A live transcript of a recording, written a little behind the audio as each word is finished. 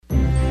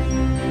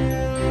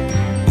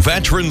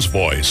Veterans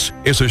Voice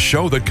is a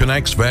show that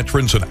connects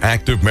veterans and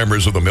active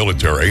members of the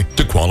military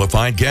to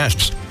qualified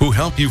guests who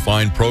help you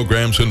find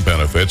programs and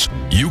benefits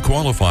you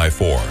qualify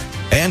for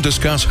and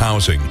discuss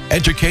housing,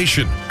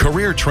 education,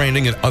 career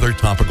training, and other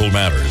topical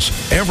matters.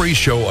 Every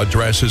show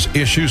addresses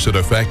issues that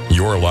affect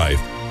your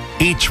life.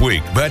 Each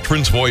week,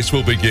 Veterans Voice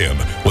will begin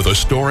with a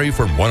story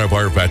from one of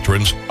our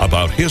veterans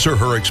about his or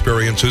her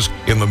experiences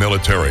in the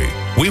military.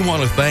 We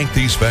want to thank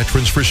these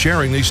veterans for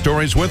sharing these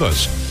stories with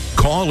us.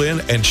 Call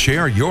in and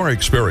share your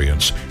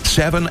experience.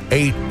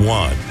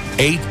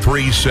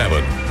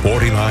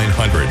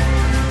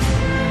 781-837-4900.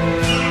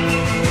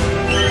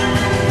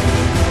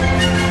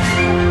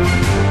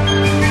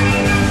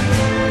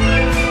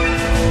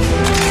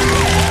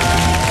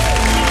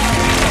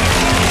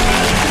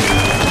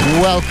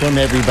 Welcome,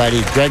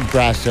 everybody. Greg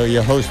Brasso,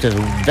 your host of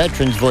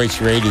Veterans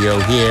Voice Radio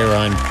here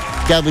on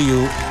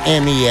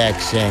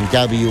WMEX and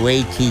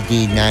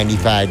WATD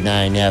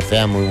 95.9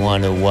 FM. We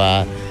want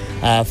to,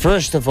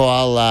 first of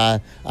all,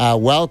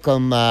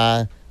 welcome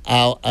a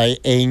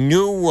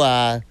new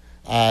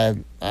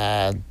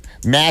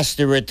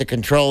master at the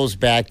controls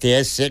back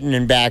there, sitting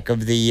in back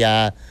of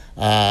the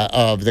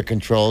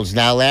controls.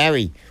 Now,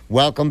 Larry,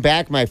 welcome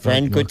back, my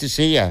friend. Good to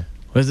see you.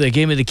 Well, they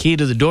gave me the key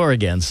to the door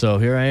again, so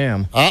here I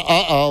am.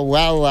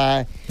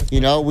 Well,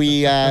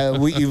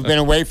 you've been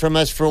away from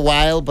us for a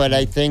while, but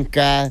I think,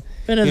 I've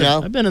been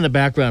in the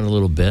background a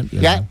little bit.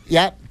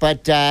 Yeah,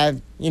 but,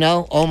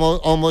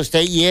 almost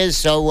 8 years,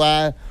 so,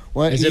 Has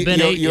it been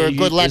you're a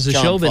good luck. Has the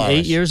show been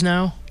 8 years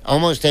now?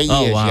 Almost 8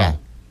 years, wow. yeah.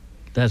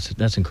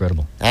 That's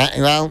incredible.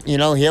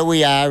 Here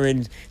we are,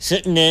 and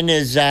sitting in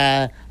is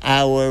our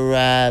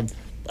I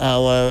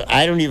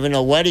don't even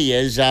know what he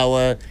is,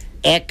 our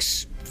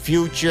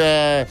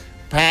future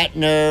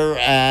partner,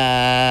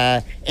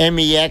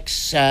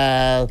 MEX,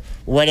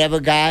 whatever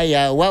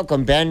guy.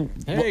 Welcome, Ben.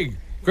 Hey,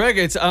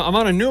 Greg, I'm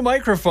on a new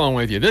microphone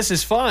with you. This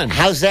is fun.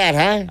 How's that,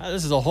 huh?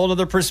 This is a whole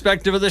other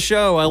perspective of the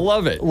show. I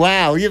love it.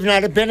 Wow, you've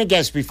not been a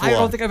guest before. I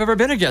don't think I've ever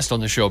been a guest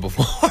on the show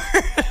before.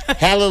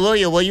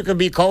 Hallelujah. Well, you can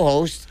be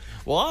co-host.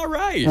 Well, all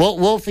right.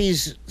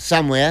 Wolfie's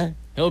somewhere.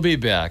 He'll be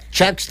back.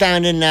 Chuck's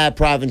down in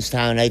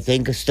Provincetown, I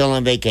think, still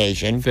on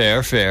vacation.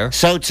 Fair.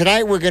 So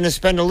tonight we're going to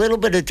spend a little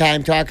bit of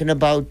time talking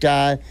about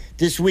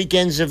this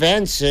weekend's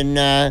events, and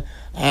right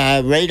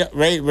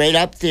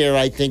up there,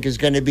 I think, is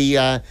going to be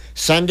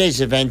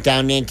Sunday's event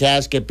down in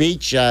Nantasket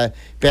Beach.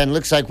 Ben,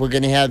 looks like we're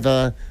going to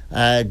have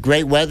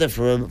great weather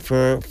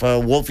for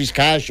Wolfie's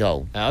Car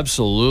Show.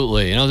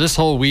 Absolutely. This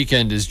whole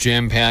weekend is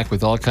jam-packed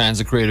with all kinds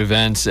of great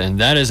events, and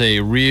that is a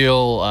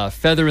real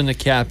feather in the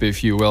cap,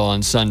 if you will,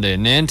 on Sunday.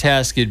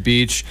 Nantasket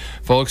Beach.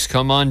 Folks,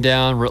 come on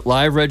down.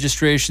 Live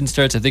registration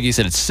starts, I think he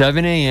said it's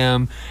 7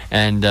 a.m.,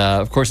 and,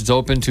 of course, it's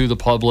open to the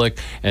public,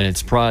 and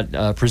it's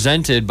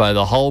presented by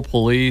the Hull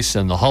Police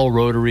and the Hull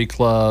Rotary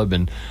Club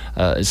and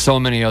so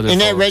many other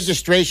And folks. that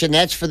registration,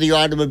 that's for the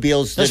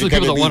automobiles. That's for the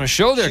people that want to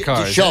show their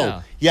cars.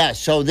 Yeah,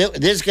 so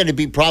there's going to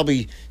be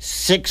probably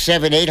 600,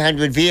 700,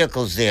 800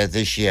 vehicles there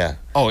this year.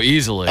 Oh,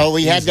 easily.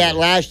 We had that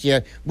last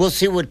year. We'll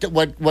see what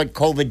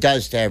COVID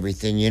does to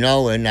everything,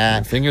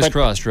 and fingers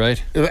crossed,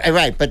 right?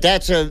 Right, but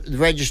that's a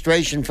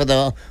registration for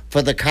the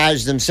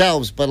cars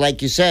themselves. But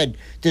like you said,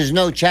 there's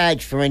no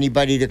charge for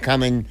anybody to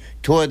come and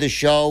tour the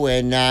show,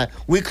 and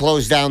we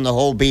closed down the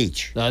whole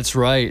beach. That's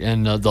right,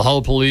 and the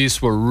Hull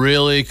Police were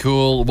really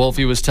cool.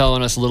 Wolfie was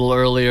telling us a little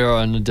earlier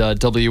on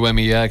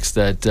WMEX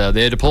that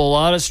they had to pull a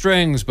lot of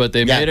strings, but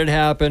they made it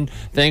happen.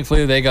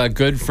 Thankfully, they got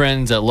good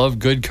friends that love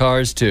good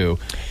cars too,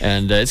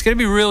 and it's going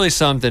to be really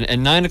something.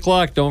 And 9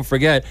 o'clock, don't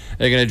forget,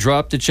 they're going to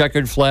drop the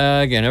checkered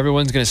flag, and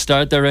everyone's going to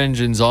start their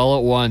engines all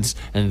at once,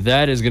 and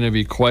that is going to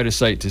be quite a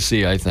sight to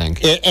see, I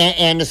think.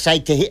 And a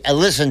sight to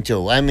listen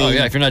to. I mean,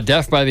 if you're not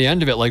deaf by the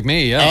end of it, like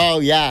me, yeah. Oh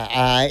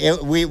yeah,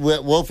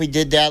 Wolfie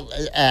did that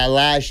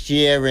last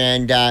year,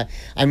 and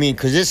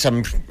because there's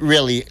some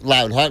really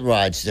loud hot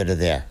rods that are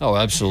there. Oh,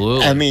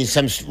 absolutely. I mean,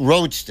 some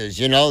roadsters,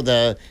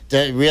 the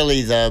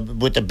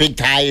with the big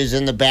tires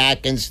in the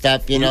back and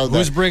stuff,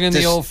 Who's bringing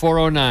the old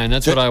 409?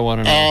 That's what I want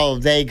to know. Oh,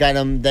 they got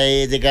them.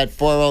 They got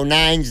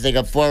 409s. They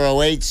got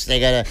 408s. They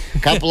got a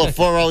couple of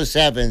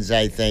 407s,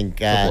 I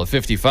think. A couple of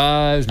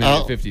 55s,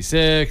 maybe a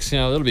 56.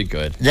 It'll be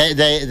good.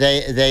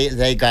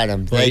 They got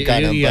them. They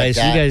got them. You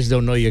guys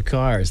don't know your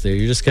cars.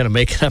 You're just kind of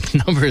making up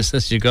numbers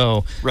as you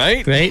go.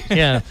 Right?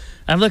 Yeah.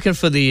 I'm looking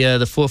for the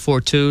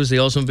 442s, the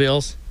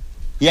Oldsmobiles.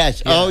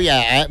 Yes. Yeah. Oh,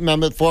 yeah. I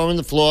remember 4 on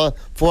the floor,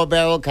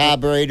 4-barrel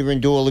carburetor,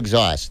 and dual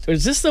exhaust.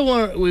 Is this the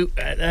one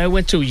I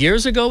went to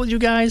years ago with you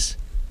guys?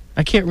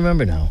 I can't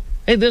remember now.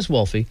 Hey, there's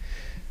Wolfie.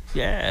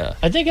 Yeah.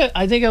 I think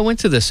I went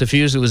to this a few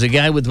years. It was a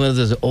guy with one of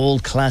those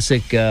old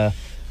classic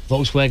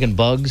Volkswagen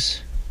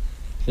Bugs.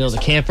 The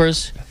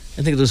campers.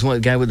 I think there was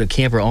one guy with a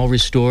camper all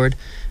restored.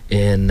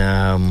 And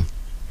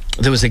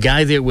there was a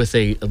guy there with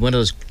one of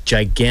those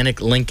gigantic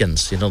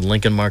Lincolns. The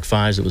Lincoln Mark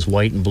V's. It was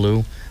white and blue.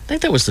 I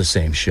think that was the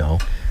same show.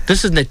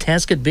 This is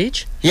Nantasket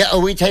Beach? Yeah,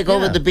 we take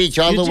over the beach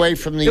all the way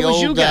from the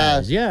old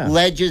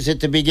ledges at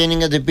the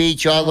beginning of the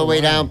beach all the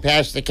way down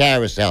past the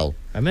carousel.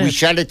 We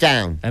shut it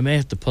down. I may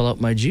have to pull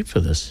out my Jeep for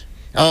this.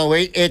 Oh,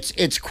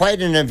 it's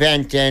quite an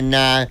event,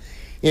 and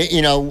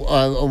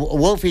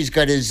Wolfie's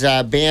got his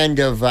band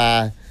of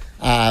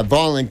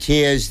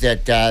volunteers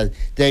that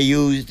they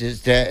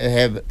used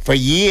have for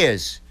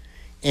years,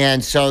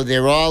 and so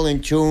they're all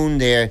in tune.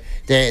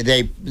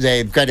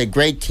 They've got a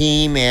great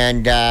team,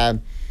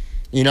 and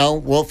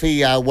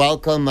Wolfie,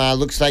 welcome.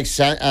 Looks like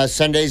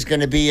Sunday's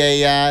going to be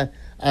a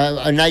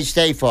nice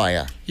day for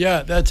you.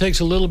 Yeah, that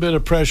takes a little bit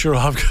of pressure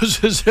off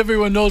because, as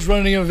everyone knows,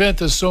 running an event,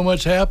 there's so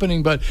much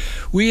happening. But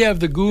we have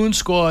the Goon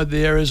Squad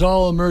there as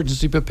all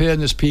emergency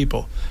preparedness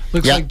people.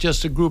 Looks like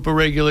just a group of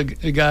regular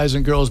guys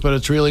and girls, but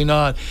it's really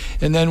not.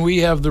 And then we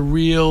have the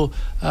real,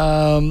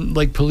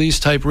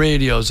 police-type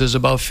radios. There's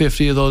about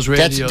 50 of those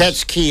radios.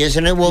 That's key,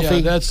 isn't it, Wolfie?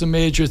 Yeah, that's the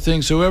major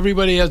thing. So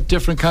everybody has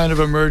different kind of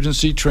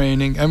emergency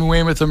training. I'm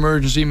Weymouth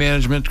Emergency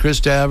Management,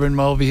 Chris Davern,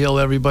 Mulvey Hill,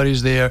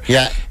 everybody's there.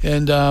 Yeah.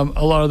 And a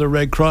lot of the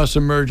Red Cross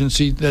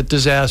emergency, that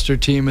disaster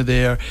team are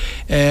there.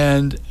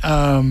 And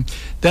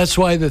that's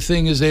why the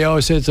thing is, they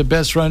always say it's the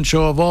best run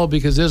show of all,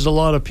 because there's a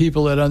lot of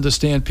people that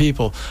understand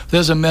people.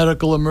 There's a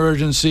medical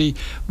emergency.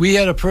 We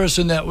had a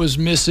person that was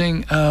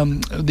missing,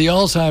 the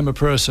Alzheimer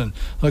person.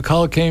 The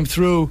call came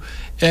through,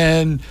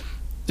 and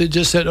they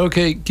just said,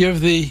 okay,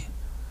 give the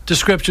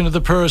description of the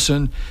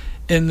person.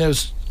 And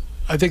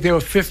I think there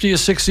were 50 or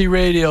 60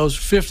 radios.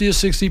 50 or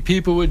 60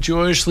 people were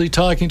joyously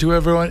talking to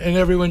everyone, and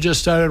everyone just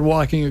started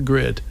walking a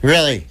grid.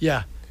 Really?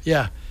 Yeah.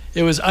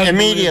 It was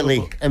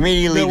immediately they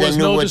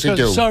knew what to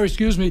do. Sorry,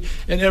 excuse me.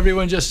 And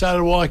everyone just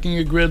started walking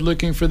a grid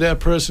looking for that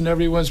person.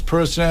 Everyone's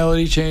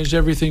personality changed.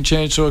 Everything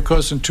changed. So, of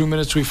course, in 2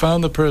 minutes we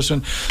found the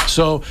person.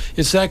 So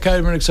it's that kind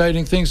of an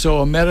exciting thing. So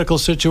a medical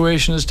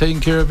situation is taken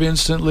care of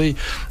instantly.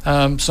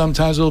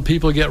 Sometimes little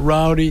people get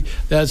rowdy.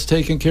 That's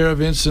taken care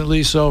of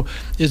instantly. So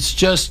it's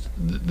just,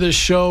 the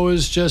show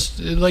is just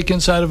like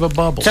inside of a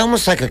bubble. It's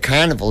almost like a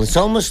carnival. It's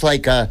almost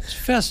like It's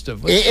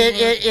festive.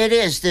 It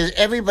is.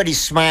 Everybody's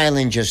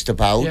smiling just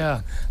about.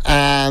 Yeah.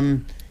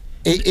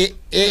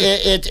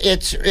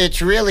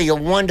 It's really a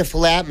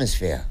wonderful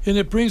atmosphere, and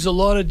it brings a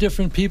lot of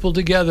different people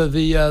together.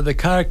 The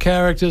car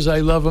characters, I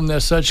love them. They're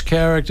such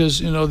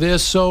characters. They're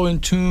so in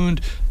tune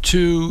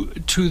to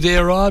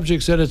their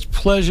objects that it's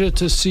pleasure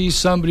to see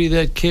somebody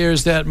that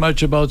cares that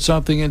much about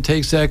something and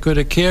takes that good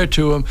a care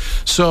to them.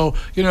 So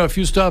if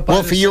you stop by,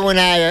 well, for you and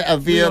I, a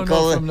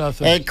vehicle,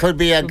 it could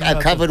be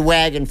a covered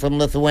wagon from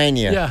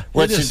Lithuania. Yeah,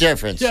 what's the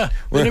difference? Yeah,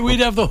 and we'd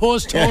have the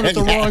horse towing it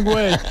the wrong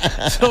way.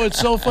 So it's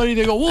so funny.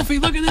 They go, Wolfie,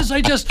 look at this.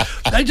 I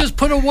just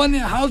put a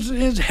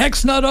his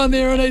hex nut on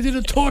there, and I did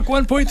a torque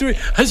 1.3.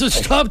 I said,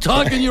 stop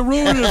talking, you're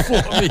ruining it for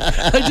me.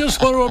 I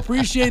just want to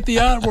appreciate the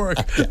artwork.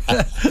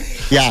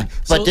 Yeah,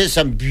 but there's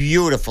some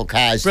beautiful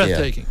cars there.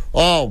 Breathtaking.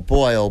 Oh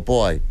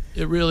boy.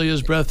 It really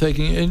is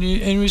breathtaking, and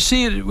we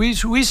see it. We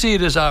see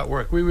it as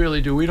artwork. We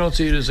really do. We don't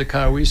see it as a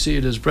car. We see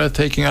it as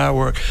breathtaking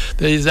artwork.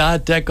 There's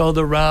Art Deco,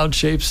 the round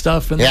shaped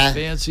stuff, and the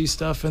fancy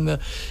stuff,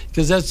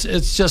 because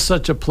it's just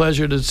such a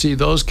pleasure to see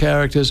those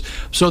characters.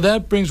 So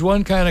that brings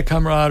one kind of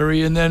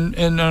camaraderie, and then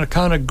on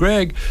account of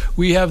Greg,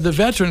 we have the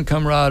veteran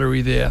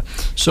camaraderie there.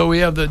 So we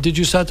have Did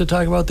you start to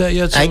talk about that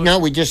yet? I know.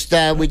 We just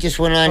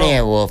went on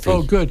air, Wolfie.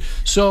 Oh, good.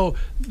 So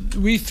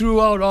we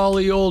threw out all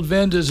the old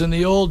vendors in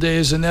the old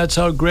days, and that's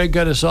how Greg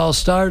got us all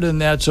started in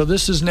that. So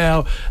this is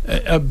now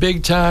a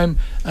big time,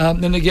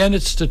 and again,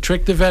 it's to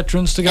trick the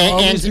veterans to get all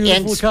these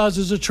beautiful cars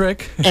as a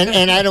trick.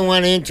 and I don't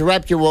want to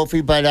interrupt you, Wolfie,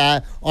 but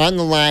on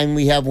the line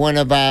we have one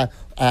of our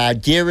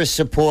dearest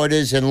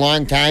supporters and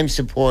longtime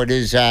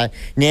supporters.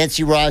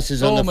 Nancy Ross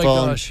is on the phone.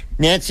 Oh my gosh!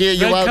 Nancy, are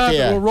you out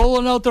there? We're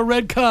rolling out the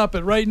red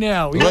carpet right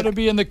now. We got to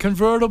be in the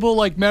convertible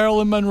like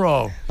Marilyn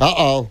Monroe.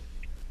 Uh-oh.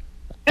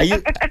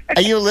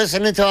 Are you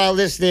listening to all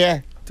this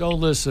there?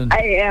 Don't listen.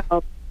 I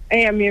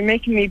am. You're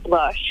making me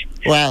blush.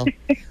 Well,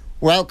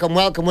 welcome.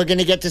 We're going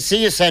to get to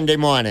see you Sunday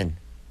morning.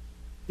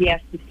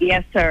 Yes,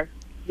 sir.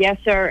 Yes,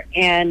 sir.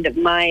 And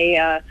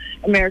my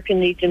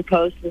American Legion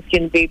Post is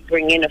going to be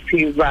bringing a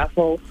few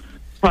raffle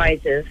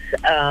prizes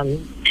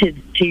to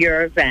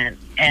your event,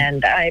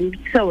 and I'm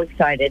so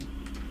excited.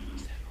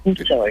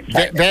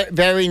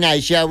 Very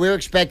nice. Yeah, we're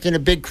expecting a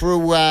big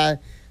crew.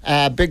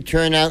 Big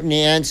turnout in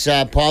the Ants.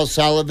 Paul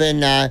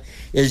Sullivan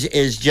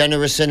is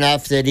generous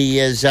enough that he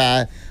has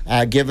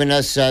given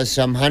us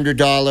some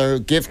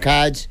 $100 gift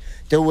cards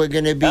that we're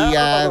going to be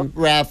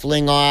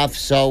raffling off.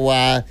 So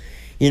we're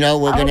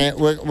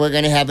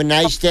gonna have a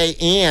nice day.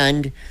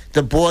 And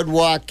the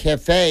Boardwalk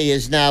Cafe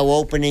is now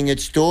opening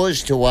its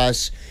doors to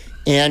us.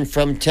 And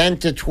from 10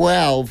 to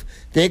 12,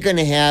 they're going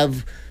to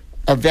have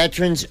a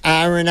veterans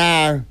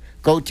R&R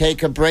go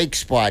take a break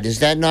spot. Is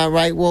that not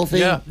right, Wolfie?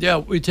 Yeah.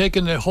 We've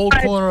taken the whole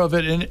corner of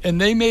it, and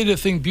they made a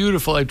thing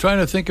beautiful. I'm trying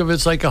to think of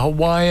it's like a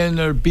Hawaiian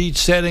or beach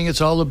setting. It's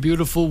all the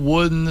beautiful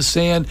wood and the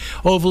sand,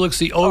 overlooks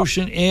the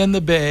ocean and the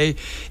bay,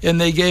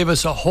 and they gave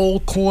us a whole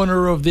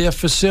corner of their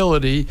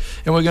facility,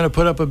 and we're going to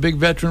put up a big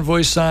Veteran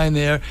Voice sign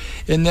there.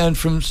 And then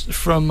from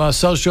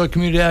South Shore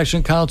Community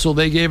Action Council,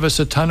 they gave us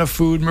a ton of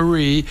food,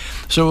 Marie.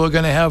 So we're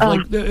going to have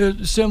like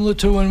similar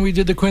to when we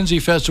did the Quincy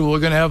Festival. We're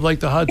going to have like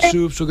the hot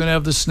soups. We're going to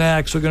have the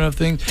snacks. We're going to have have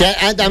things.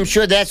 I'm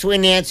sure that's where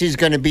Nancy's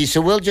going to be.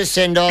 So we'll just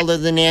send all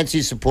of the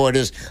Nancy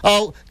supporters.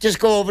 Oh, just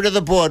go over to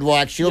the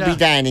boardwalk. She'll be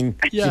dining.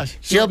 Yeah,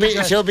 she'll be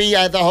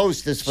the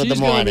hostess for the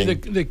morning. She's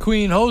going to be the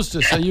queen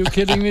hostess. Are you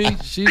kidding me?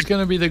 She's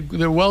going to be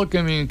the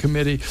welcoming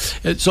committee.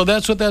 So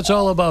that's what that's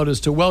all about, is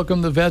to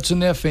welcome the vets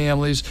and their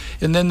families,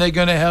 and then they're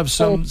going to have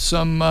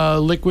some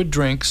liquid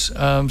drinks,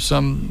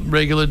 some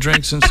regular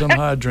drinks and some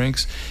hard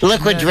drinks.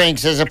 Liquid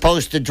drinks as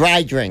opposed to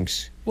dry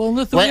drinks. Well, in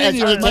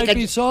Lithuania, it might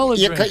be solid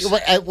drinks.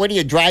 What do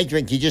you dry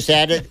drink? You just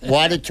add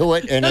water to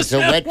it, and it's a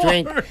wet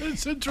drink.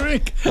 It's a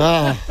drink.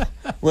 Oh,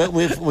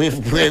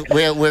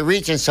 we're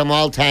reaching some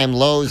all-time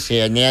lows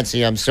here,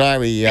 Nancy. I'm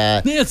sorry.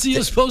 Nancy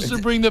is supposed to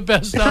bring the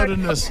best out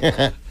in this.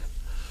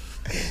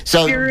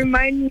 So you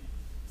reminding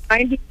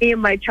me of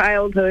my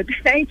childhood.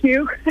 Thank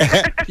you.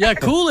 Yeah,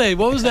 Kool-Aid.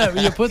 What was that?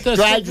 You put that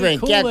dry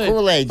drink. Kool-Aid. Yeah,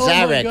 Kool-Aid. Oh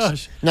Zyrex. my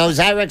gosh. No,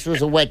 Zyrex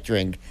was a wet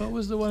drink. What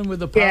was the one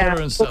with the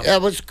powder and stuff?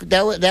 That was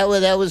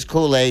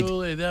Kool-Aid.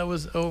 Kool-Aid. That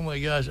was. Oh my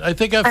gosh. I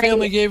think our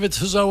family gave it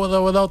to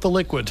Zoe without the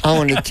liquid.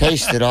 Oh, and it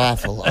tasted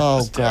awful.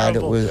 Oh God,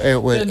 terrible.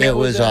 it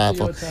was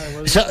awful.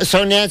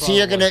 So Nancy,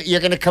 you're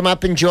gonna come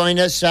up and join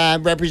us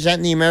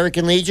representing the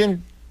American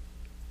Legion.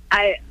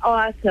 I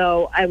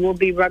will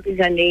be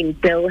representing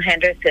Bill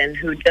Henderson,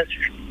 who just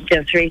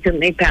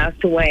recently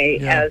passed away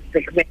as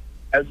the commander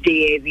of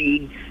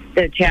DAV,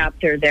 the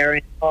chapter there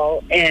in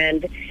Hull.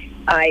 And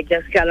I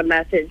just got a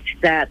message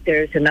that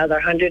there's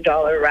another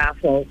 $100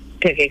 raffle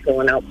ticket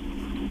going up.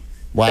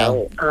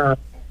 Wow. So,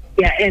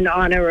 in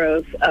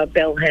honor of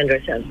Bill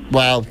Henderson.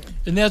 Wow.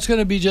 And that's going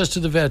to be just to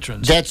the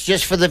veterans. That's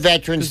just for the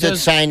veterans that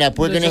sign up.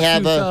 We're going to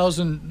have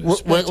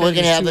we're going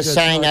to have a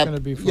sign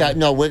up. Yeah,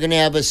 no, we're going to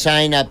have a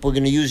sign up. We're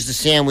going to use the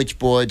sandwich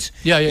boards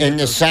in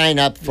the sign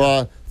up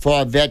for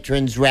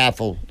veterans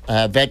raffle,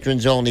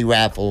 veterans only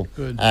raffle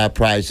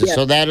prizes. Yeah.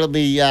 So that'll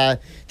be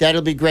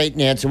great,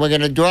 Nancy. We're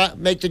going to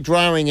make the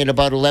drawing at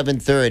about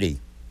 11:30.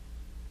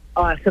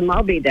 Awesome,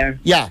 I'll be there.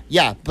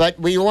 Yeah, but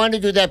we want to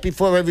do that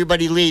before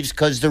everybody leaves,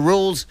 because the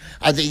rules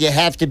are that you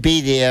have to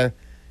be there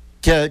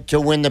to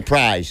win the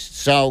prize.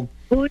 So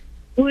who is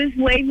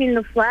waving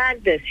the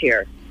flag this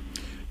year?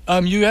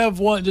 You have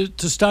one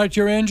to start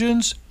your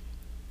engines?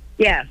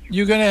 Yes.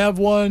 You're going to have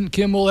one.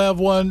 Kim will have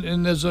one,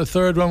 and there's a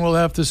third one. We'll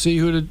have to see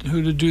who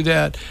to do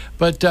that.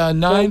 But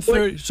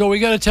 9:30. So we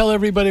got to tell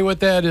everybody what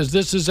that is.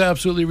 This is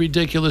absolutely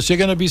ridiculous. You're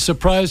going to be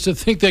surprised to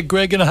think that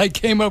Greg and I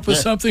came up with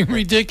something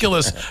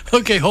ridiculous.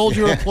 Okay, hold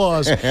your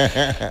applause.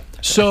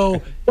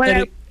 So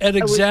at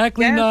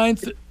exactly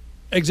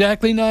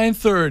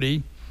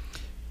 9:30.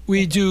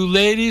 We do,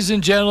 ladies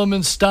and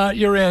gentlemen, start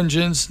your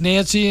engines.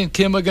 Nancy and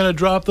Kim are going to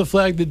drop the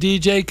flag. The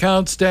DJ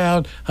counts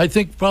down. I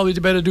think probably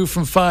better do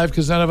from 5,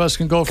 because none of us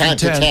can go from 10.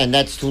 Count to 10.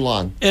 That's too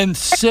long. And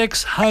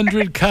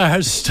 600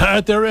 cars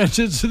start their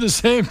engines at the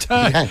same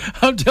time.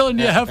 I'm telling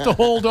you have to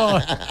hold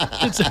on.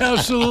 It's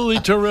absolutely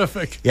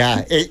terrific.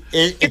 Yeah,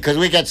 because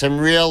we got some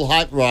real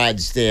hot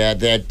rods there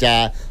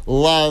that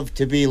love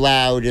to be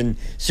loud, and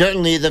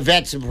certainly the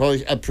vets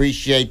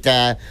appreciate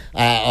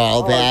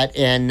all that.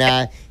 And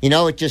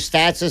it just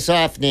starts us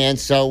off, Nan.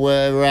 So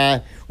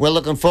we're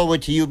looking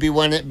forward to you being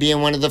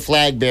one of the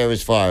flag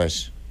bearers for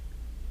us.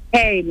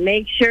 Hey,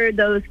 make sure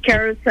those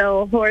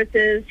carousel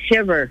horses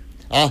shiver.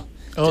 Oh,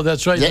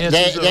 that's right.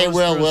 They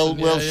will.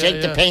 We'll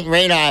shake the paint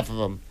right off of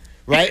them.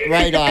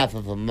 Right off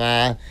of them.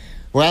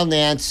 Well,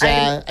 Nance,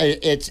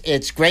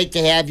 it's great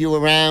to have you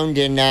around,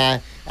 and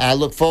I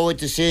look forward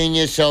to seeing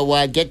you.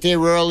 So get there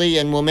early,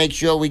 and we'll make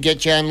sure we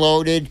get you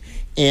unloaded,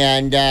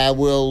 and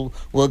we'll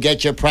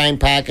get you a prime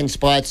parking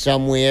spot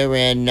somewhere,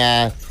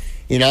 and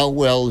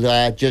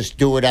we'll just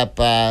do it up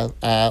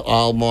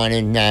all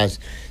morning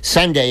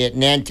Sunday at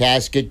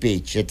Nantasket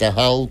Beach at the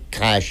Hull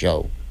Car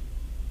Show.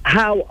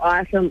 How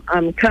awesome.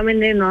 I'm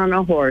coming in on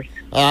a horse.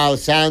 Oh,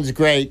 sounds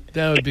great.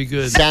 That would be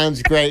good.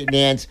 Sounds great,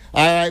 Nance.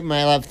 All right,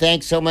 my love.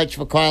 Thanks so much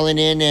for calling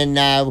in, and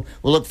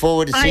we'll look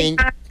forward to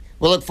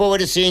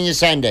seeing you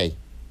Sunday.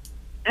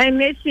 I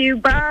miss you.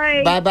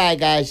 Bye. Bye-bye,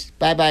 guys.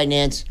 Bye-bye,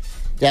 Nance.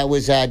 That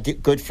was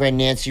good friend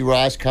Nancy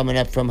Ross coming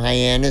up from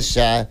Hyannis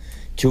to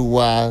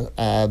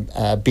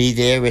be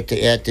there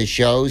at the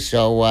show.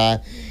 So,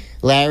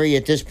 Larry,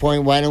 at this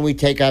point, why don't we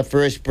take our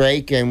first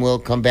break, and we'll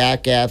come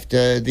back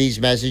after these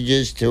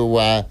messages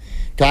to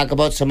talk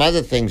about some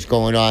other things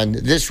going on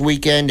this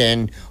weekend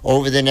and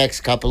over the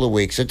next couple of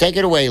weeks. So take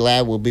it away,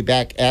 lad. We'll be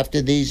back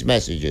after these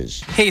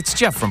messages. Hey, it's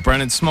Jeff from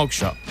Brennan's Smoke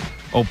Shop.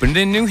 Opened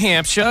in New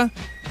Hampshire.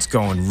 It's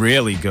going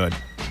really good.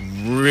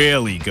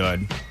 Really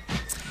good.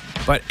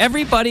 But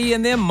everybody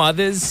and their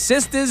mothers,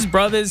 sisters,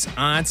 brothers,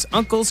 aunts,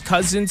 uncles,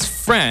 cousins,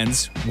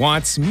 friends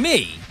wants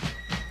me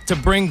to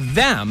bring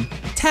them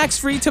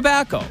tax-free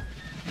tobacco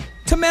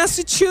to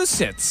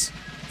Massachusetts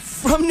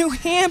from New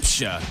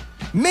Hampshire.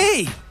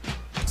 Me.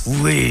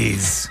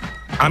 Please.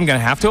 I'm going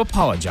to have to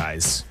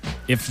apologize.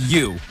 If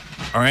you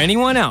or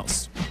anyone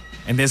else,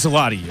 and there's a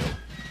lot of you,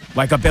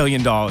 like $1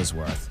 billion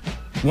worth,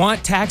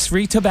 want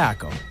tax-free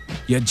tobacco,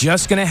 you're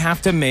just going to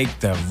have to make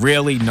the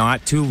really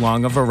not too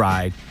long of a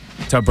ride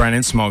to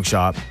Brennan's Smoke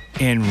Shop,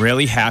 and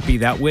really happy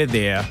that we're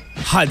there.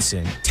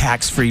 Hudson,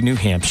 tax-free New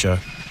Hampshire.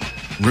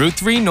 Route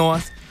 3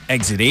 North,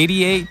 exit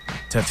 88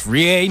 to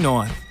 3A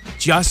North,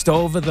 just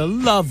over the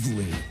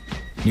lovely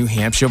New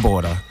Hampshire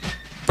border.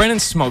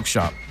 Brennan's Smoke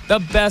Shop, the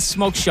best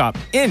smoke shop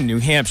in New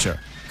Hampshire.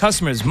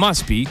 Customers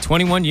must be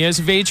 21 years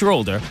of age or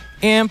older,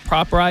 and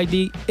proper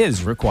ID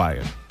is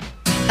required.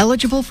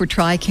 Eligible for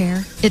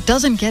TRICARE? It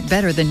doesn't get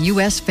better than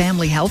U.S.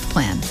 Family Health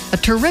Plan, a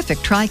terrific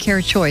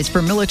TRICARE choice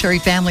for military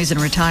families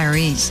and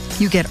retirees.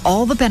 You get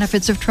all the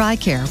benefits of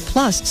TRICARE,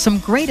 plus some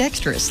great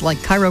extras like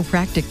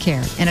chiropractic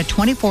care and a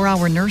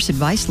 24-hour nurse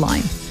advice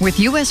line.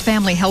 With U.S.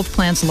 Family Health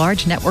Plan's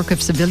large network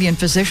of civilian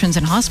physicians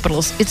and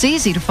hospitals, it's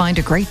easy to find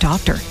a great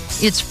doctor.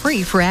 It's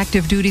free for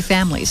active duty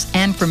families,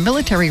 and for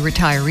military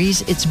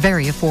retirees, it's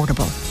very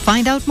affordable.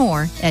 Find out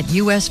more at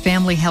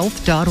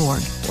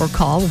usfamilyhealth.org or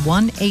call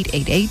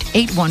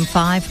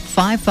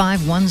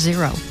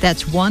 1-888-815-5510.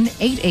 That's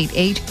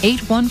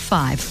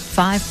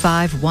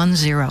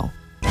 1-888-815-5510.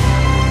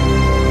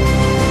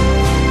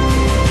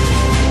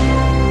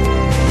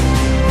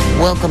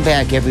 Welcome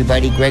back,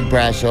 everybody. Greg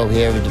Brasso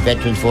here with the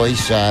Veterans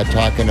Voice,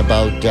 talking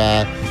about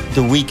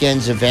the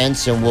weekend's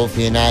events, and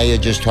Wolfie and I are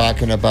just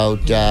talking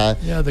about the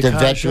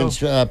Veterans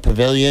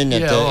Pavilion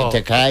at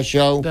the car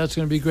show. That's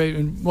going to be great.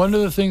 And one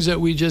of the things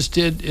that we just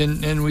did,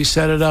 and we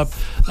set it up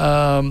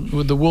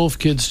with the Wolf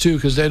kids too,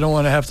 because they don't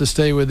want to have to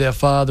stay with their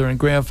father and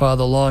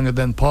grandfather longer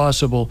than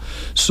possible.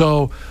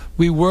 So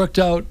we worked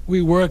out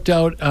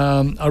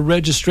a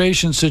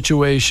registration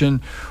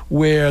situation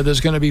where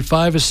there's going to be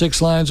 5 or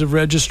 6 lines of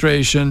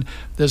registration.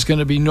 There's going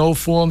to be no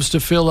forms to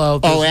fill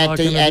out. At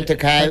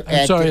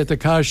the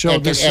car show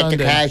this Sunday. At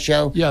the car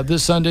show? Yeah,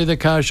 this Sunday, the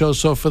car show.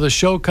 So for the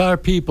show car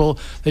people,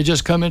 they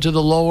just come into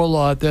the lower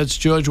lot. That's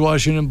George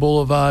Washington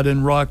Boulevard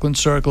and Rockland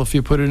Circle. If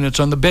you put it in, it's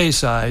on the bay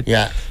side.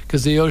 Yeah.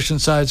 Because the ocean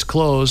side's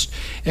closed.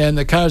 And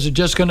the cars are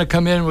just going to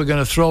come in. We're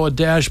going to throw a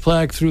dash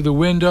plaque through the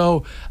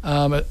window,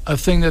 a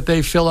thing that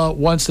they fill out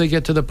once they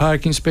get to the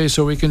parking space,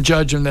 so we can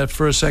judge them that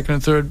first, second,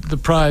 and third, the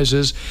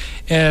prizes.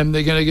 And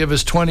they're going to give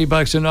us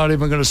 $20. They're not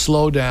even going to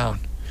slow down.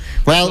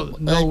 Well, so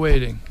no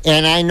waiting.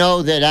 And I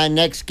know that our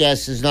next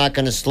guest is not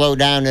going to slow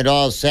down at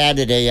all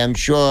Saturday. I'm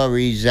sure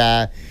he's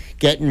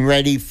getting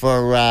ready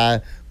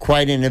for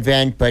quite an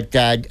event. But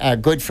our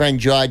good friend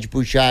George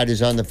Bouchard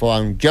is on the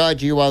phone.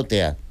 George, are you out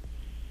there?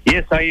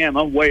 Yes, I am.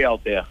 I'm way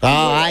out there.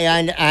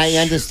 I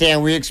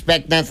understand. We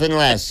expect nothing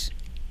less.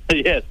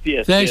 Yes.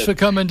 Thanks for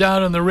coming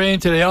down in the rain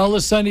today. All the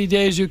sunny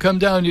days you come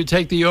down, you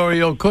take the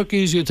Oreo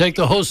cookies, you take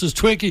the Hostess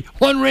Twinkie.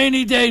 One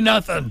rainy day,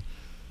 nothing.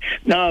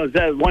 No,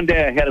 one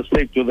day I had to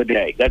sleep through the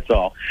day. That's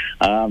all.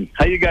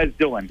 How you guys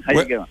doing? How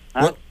you doing?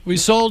 Huh? We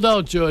sold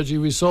out, Georgie.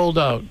 We sold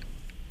out.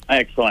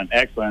 Excellent.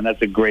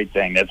 That's a great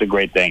thing.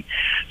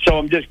 So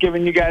I'm just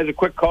giving you guys a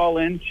quick call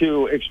in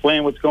to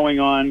explain what's going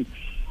on.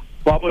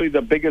 Probably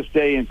the biggest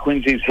day in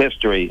Quincy's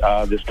history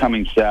this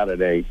coming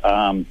Saturday.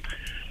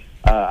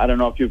 I don't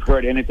know if you've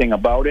heard anything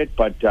about it,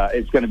 but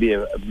it's going to be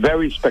a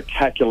very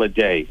spectacular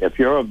day. If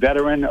you're a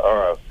veteran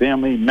or a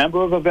family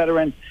member of a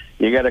veteran,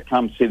 you got to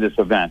come see this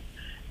event.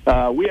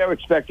 We are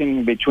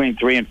expecting between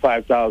 3,000 and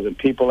 5,000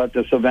 people at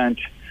this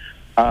event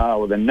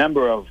with a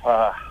number of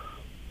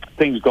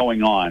things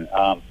going on.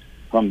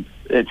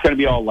 It's going to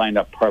be all lined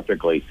up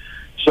perfectly.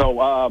 So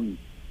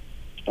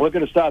we're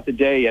going to start the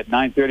day at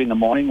 9:30 in the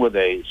morning with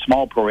a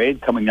small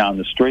parade coming down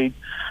the street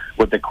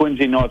with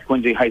the North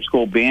Quincy High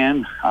School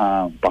band.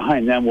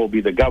 Behind them will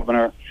be the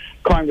governor,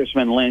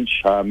 Congressman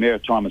Lynch, Mayor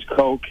Thomas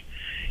Koch,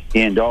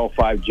 and all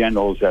 5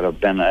 generals that have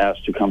been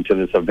asked to come to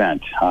this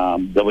event.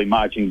 They'll be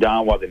marching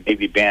down while the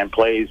Navy band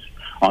plays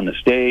on the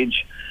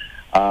stage.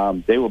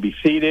 They will be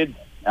seated.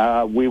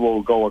 We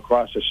will go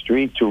across the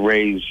street to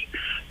raise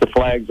the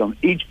flags on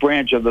each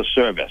branch of the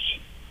service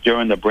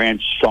during the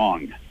branch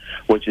song,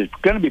 which is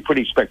going to be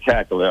pretty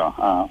spectacular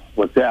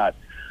with that.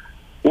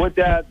 With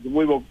that,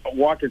 we will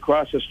walk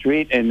across the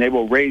street, and they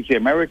will raise the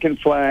American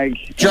flag.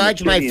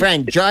 George, my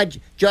friend. George,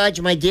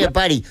 my dear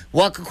buddy.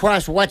 Walk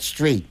across what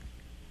street?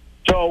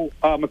 So,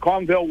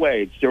 McConville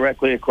Way. It's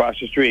directly across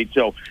the street.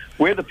 So,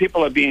 where the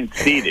people are being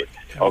seated,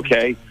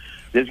 okay,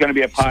 there's going to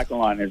be a parking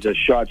lot. There's a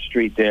short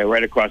street there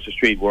right across the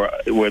street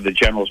where the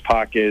General's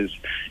Park is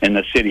and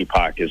the City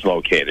Park is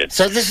located.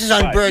 So, this is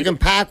on Bergen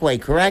Parkway,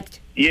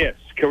 correct? Yes,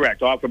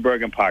 correct. Off of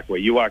Bergen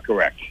Parkway. You are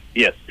correct.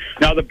 Yes.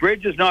 Now, the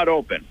bridge is not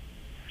open.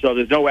 So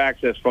there's no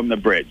access from the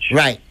bridge.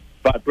 Right.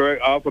 But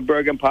off of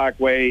Bergen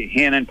Parkway,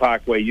 Hannon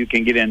Parkway, you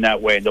can get in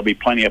that way. There'll be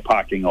plenty of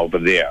parking over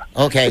there.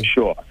 Okay. For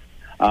sure.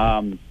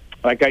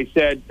 Like I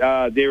said,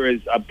 there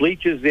is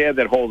bleachers there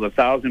that hold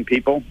 1,000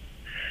 people.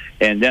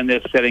 And then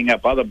they're setting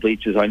up other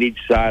bleachers on each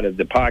side of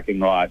the parking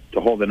lot to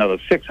hold another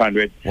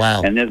 600.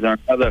 Wow. And there's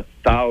another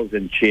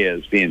 1,000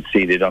 chairs being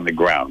seated on the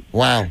ground.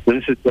 Wow. So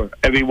this is where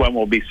everyone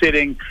will be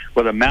sitting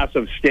with a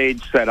massive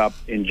stage set up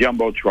in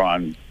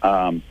Jumbotron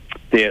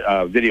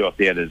video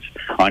theaters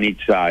on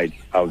each side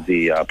of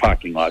the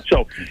parking lot.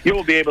 So you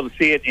will be able to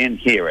see it and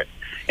hear it.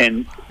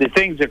 And the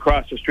things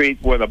across the street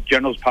where the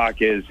General's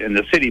Park is and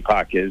the City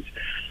Park is,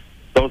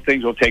 those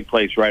things will take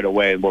place right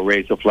away, and we'll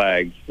raise the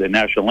flags. The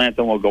national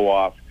anthem will go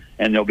off,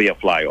 and there'll be a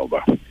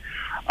flyover.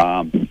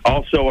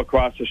 Also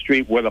across the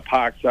street where the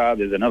parks are,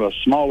 there's another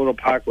small little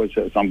park with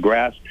some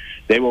grass.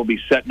 They will be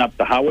setting up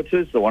the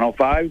howitzers, the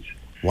 105s.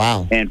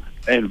 Wow. And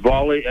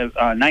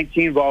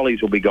 19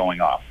 volleys will be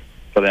going off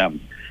for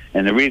them.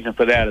 And the reason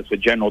for that is for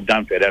General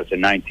Dunford as the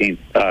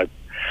 19th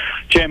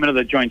chairman of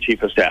the Joint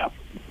Chief of Staff.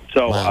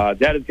 So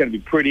that is going to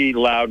be pretty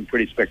loud and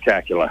pretty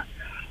spectacular.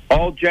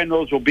 All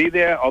generals will be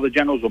there. All the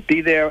generals will be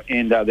there,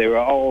 and they are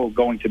all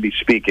going to be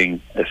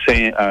speaking.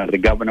 The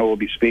governor will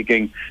be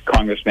speaking.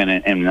 Congressman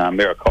and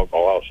Maricopa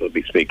will also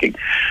be speaking.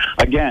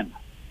 Again,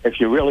 if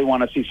you really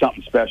want to see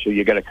something special,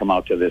 you got to come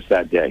out to this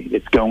that day.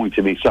 It's going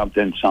to be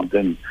something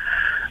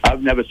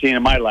I've never seen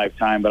in my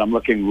lifetime, but I'm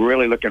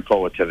really looking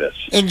forward to this.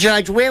 And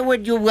George, where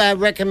would you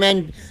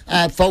recommend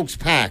folks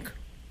park?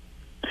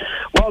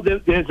 Well,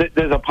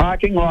 there's a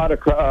parking lot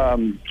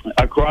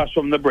across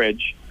from the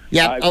bridge.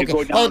 Yeah.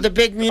 Okay. The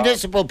big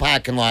municipal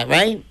parking lot,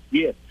 right?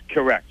 Yes,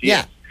 correct.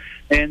 Yes.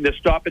 Yeah. And the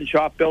Stop and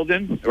Shop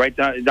building right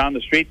down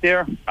the street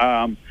there.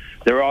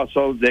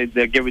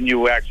 They're giving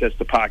you access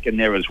to parking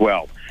there as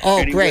well.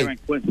 Oh, great.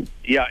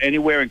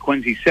 Anywhere in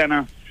Quincy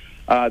Center.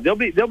 There'll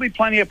be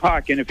plenty of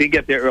parking if you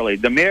get there early.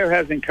 The mayor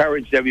has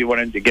encouraged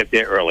everyone to get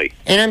there early.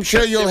 And I'm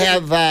sure you'll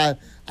have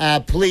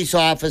police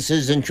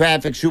officers and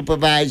traffic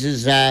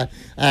supervisors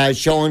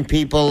showing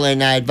people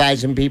and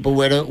advising people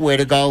where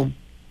to go.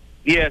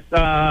 Yes,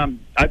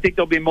 I think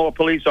there'll be more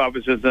police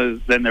officers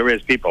than there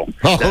is people.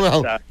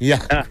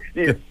 Yeah.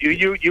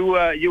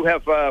 You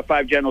have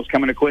 5 generals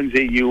coming to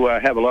Quincy. You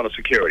have a lot of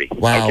security.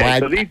 Wow. Okay,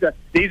 so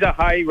these are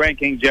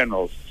high-ranking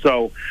generals.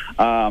 So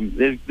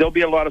there'll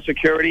be a lot of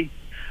security.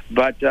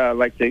 But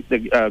like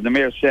the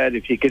mayor said,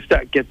 if you can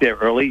get there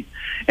early,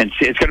 and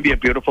it's going to be a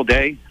beautiful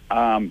day.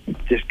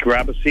 Just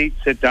grab a seat,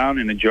 sit down,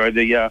 and enjoy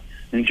the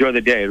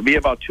day. It'll be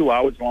about 2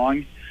 hours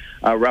long.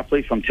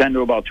 Roughly from 10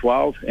 to about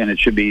 12, and it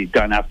should be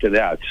done after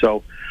that.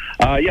 So,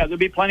 there'll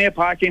be plenty of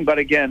parking, but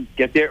again,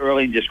 get there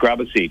early and just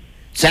grab a seat.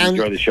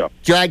 Enjoy the show.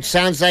 George,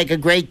 sounds like a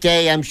great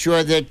day. I'm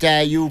sure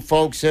that you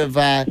folks have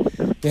set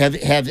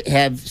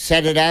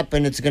it up,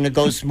 and it's going to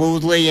go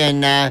smoothly,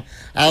 and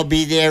I'll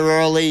be there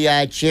early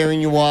cheering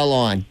you all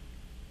on.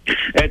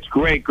 It's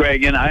great,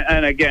 Greg,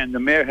 and again, the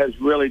mayor has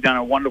really done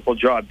a wonderful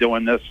job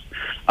doing this.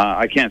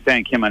 I can't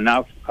thank him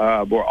enough.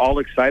 We're all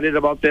excited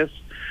about this.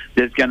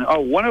 There's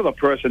one other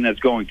person that's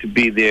going to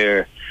be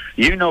there.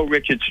 You know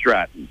Richard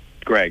Stratton,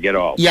 Greg, at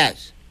all?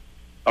 Yes.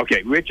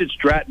 Okay, Richard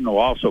Stratton will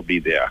also be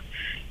there.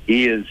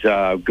 He is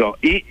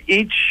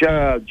each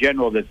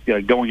general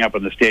that's going up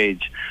on the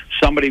stage,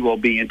 somebody will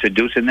be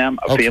introducing them,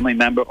 a family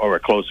member or a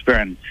close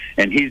friend,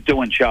 and he's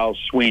doing Charles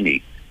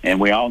Sweeney, and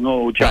we all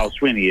know who Charles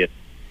Sweeney is.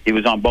 He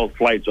was on both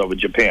flights over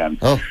Japan.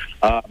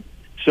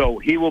 So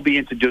he will be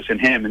introducing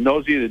him. And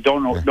those of you that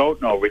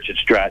don't know Richard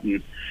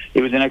Stratton,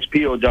 he was an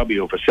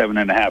ex-POW for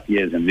 7.5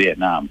 years in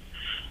Vietnam,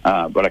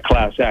 but a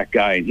class act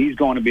guy. And he's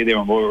going to be there,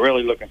 and we're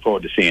really looking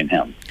forward to seeing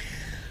him.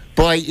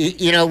 Boy,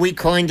 we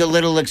coined a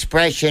little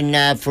expression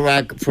for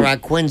our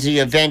Quincy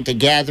event, a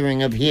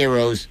Gathering of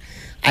Heroes.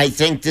 I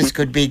think this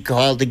could be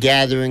called the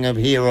Gathering of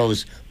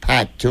Heroes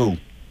Part 2.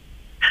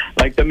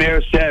 Like the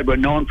mayor said, we're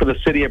known for the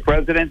city of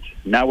presidents.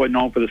 Now we're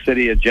known for the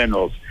city of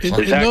generals.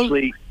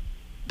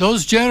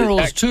 Those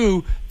generals,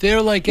 too,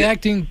 they're like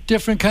acting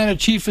different kind of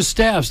chief of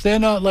staffs. They're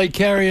not like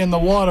carrying the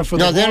water for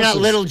the horses. No, they're not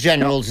little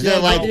generals.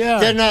 They're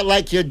they're not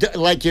like your they're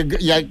like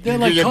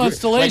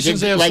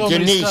constellations. They have so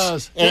many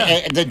stars.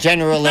 The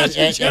general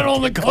general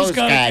in the Coast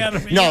Guard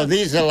Academy. No,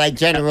 these are like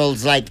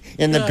generals like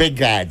in the big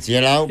guards,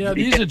 Yeah,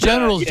 these are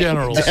generals.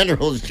 Generals. So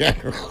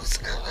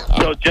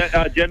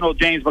General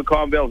James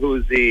McConville, who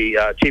is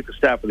the chief of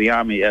staff of the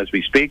Army as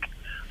we speak,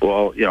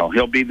 well,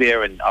 he'll be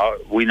there, and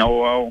we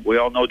all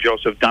know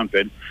Joseph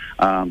Dunford,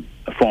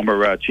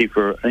 former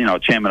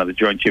chairman of the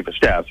Joint Chief of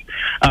Staff.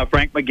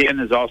 Frank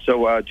McGinn is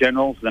also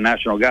general for the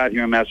National Guard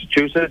here in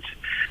Massachusetts,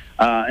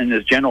 and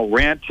there's General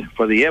Rant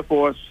for the Air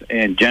Force,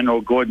 and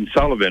General Gordon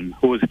Sullivan,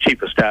 who was the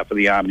Chief of Staff of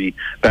the Army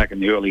back in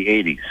the early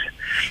 '80s.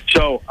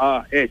 So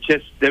it's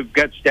just they've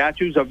got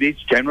statues of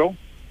each general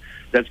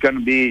that's going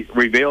to be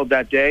revealed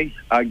that day.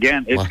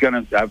 Again, it's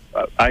going to.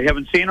 I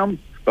haven't seen them.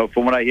 But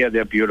from what I hear,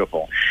 they're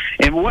beautiful.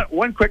 And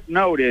one quick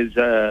note is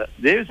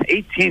there's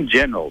 18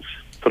 generals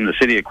from the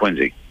city of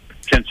Quincy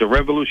since the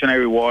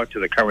Revolutionary War to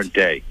the current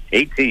day.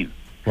 18.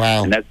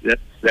 Wow. And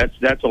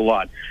that's a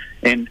lot.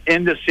 And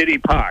in the city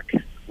park,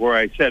 where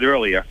I said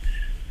earlier,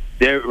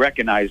 they're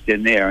recognized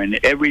in there. And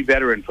every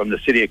veteran from the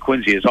city of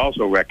Quincy is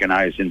also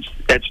recognized and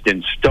etched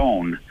in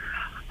stone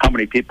how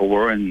many people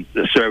were in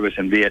the service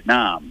in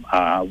Vietnam,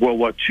 World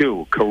War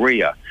II,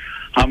 Korea.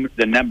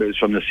 The numbers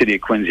from the city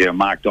of Quincy are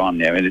marked on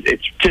there, and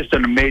it's just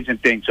an amazing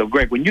thing. So,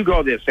 Greg, when you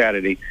go there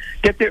Saturday,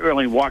 get there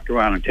early and walk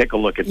around and take a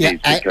look at these.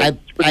 I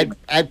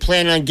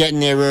plan on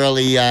getting there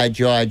early,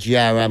 George.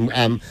 Yeah,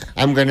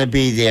 I'm going to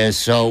be there.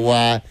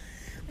 So,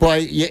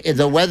 boy,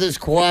 the weather's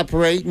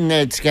cooperating.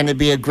 It's going to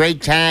be a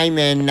great time,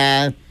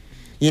 and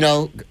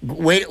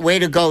way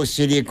to go,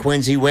 city of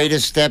Quincy. Way to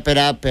step it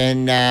up,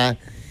 and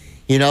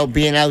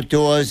being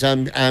outdoors.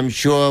 I'm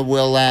sure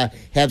we'll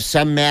have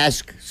some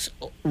masks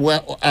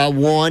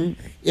worn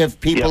if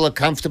people are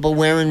comfortable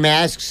wearing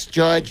masks,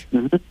 George?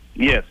 Mm-hmm.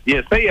 Yes,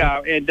 they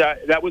are, and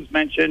that was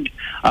mentioned.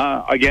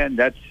 Again,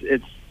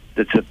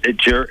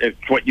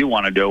 it's what you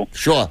want to do.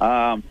 Sure.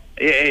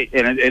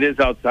 It is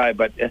outside,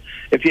 but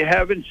if you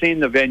haven't seen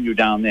the venue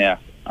down there,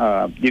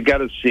 you got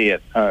to see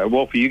it.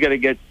 Wolfie, you got to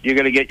get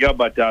your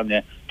butt down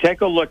there.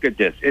 Take a look at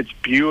this. It's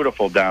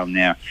beautiful down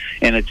there,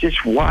 and it's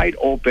just wide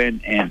open,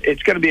 and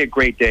it's going to be a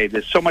great day.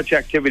 There's so much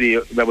activity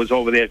that was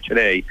over there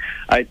today.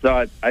 I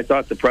thought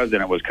the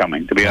president was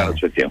coming, to be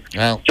honest with you.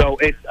 Wow. So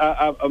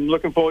I'm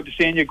looking forward to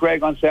seeing you,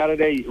 Greg, on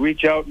Saturday.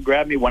 Reach out and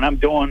grab me when I'm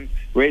doing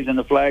raising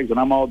the flags, and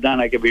I'm all done.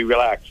 I can be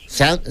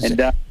relaxed.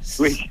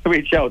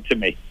 Reach out to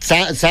me.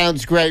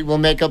 Sounds great. We'll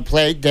make a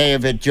play day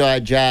of it,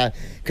 George.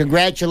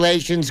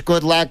 Congratulations,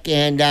 good luck,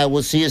 and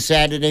we'll see you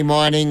Saturday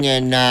morning.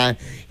 And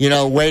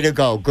way to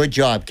go. Good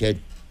job,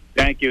 kid.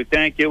 Thank you,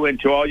 and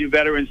to all you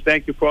veterans,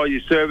 thank you for all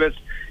your service.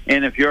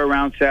 And if you're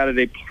around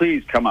Saturday,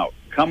 please come out.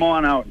 Come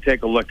on out and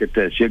take a look at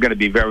this. You're going to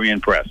be very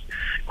impressed.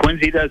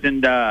 Quincy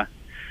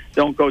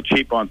don't go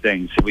cheap on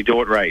things. We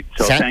do it right.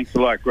 So thanks a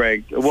lot,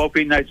 Greg.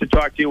 Wolfie, nice to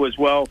talk to you as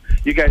well.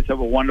 You guys have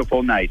a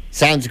wonderful night.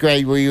 Sounds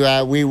great. We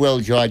will,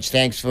 George.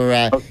 Thanks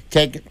for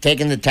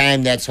taking the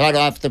time. That's hot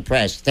off the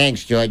press.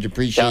 Thanks, George.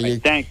 Appreciate you.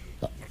 Thanks.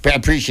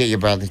 Appreciate you,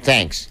 brother.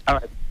 Thanks. All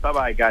right.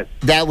 Bye-bye, guys.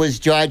 That was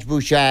George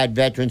Bouchard,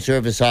 Veteran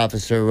Service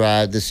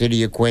Officer, the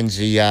city of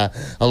Quincy,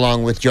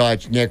 along with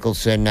George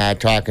Nicholson,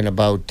 talking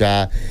about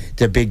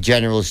the big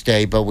General's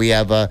Day. But we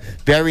have a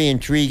very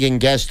intriguing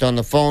guest on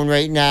the phone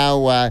right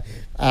now.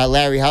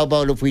 Larry, how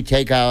about if we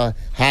take our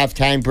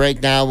halftime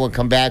break now? We'll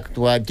come back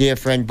to our dear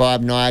friend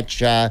Bob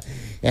Notch,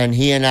 and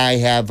he and I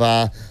have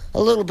a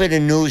little bit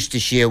of news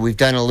to share. We've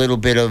done a little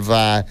bit of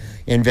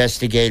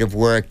investigative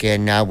work,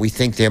 and we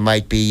think there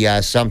might be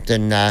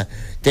something that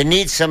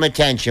needs some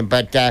attention.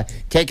 But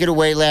take it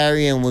away,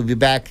 Larry, and we'll be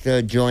back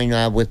to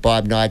join with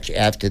Bob Notch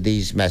after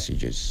these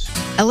messages.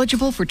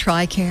 Eligible for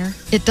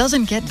TRICARE? It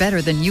doesn't get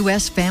better than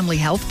U.S. Family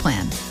Health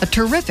Plan, a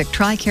terrific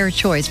TRICARE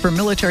choice for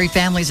military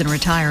families and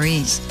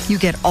retirees. You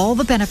get all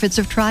the benefits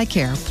of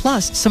TRICARE,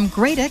 plus some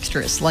great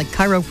extras like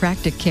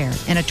chiropractic care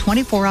and a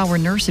 24-hour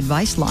nurse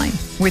advice line.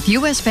 With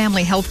U.S.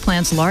 Family Health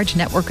Plan's large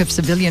network of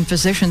civilian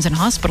physicians and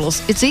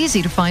hospitals, it's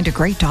easy to find a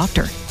great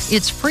doctor.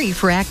 It's free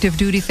for active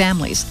duty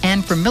families,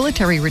 and for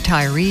military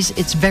retirees,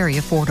 it's very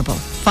affordable.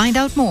 Find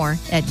out more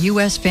at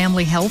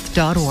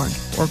usfamilyhealth.org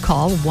or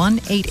call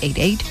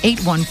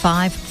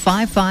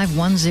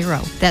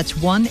 1-888-815-5510. That's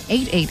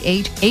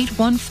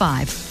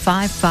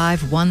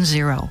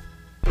 1-888-815-5510.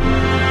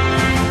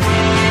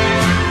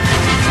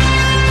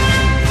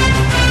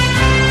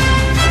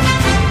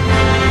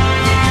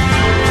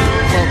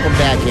 Welcome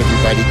back,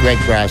 everybody. Greg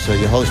Brasso,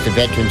 your host of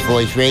Veterans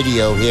Voice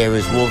Radio, here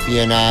as Wolfie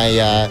and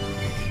I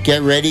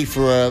get ready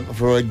for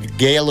a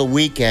gala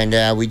weekend.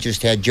 We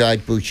just had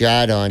George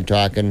Bouchard on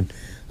talking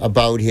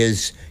about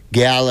his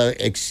gala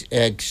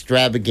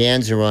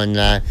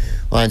extravaganza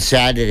on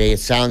Saturday. It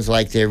sounds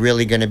like they're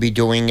really going to be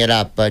doing it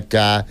up. But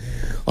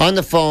on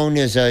the phone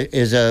is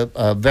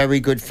a very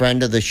good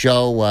friend of the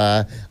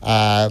show.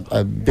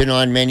 Been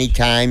on many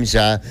times.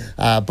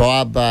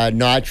 Bob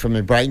Notch from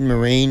the Brighton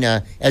Marine,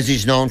 as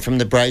he's known from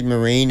the Brighton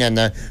Marine and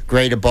the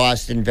Greater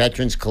Boston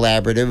Veterans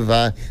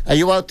Collaborative. Are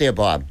you out there,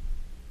 Bob?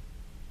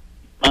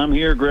 I'm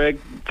here, Greg.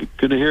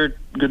 Good to hear you.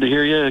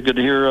 Good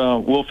to hear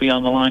Wolfie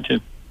on the line too.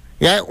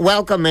 Yeah,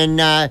 welcome, and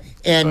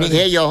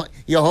here your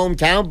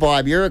hometown,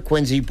 Bob. You're a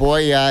Quincy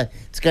boy.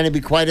 It's going to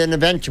be quite an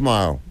event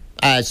tomorrow,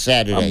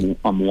 Saturday.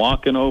 I'm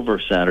walking over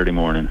Saturday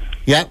morning.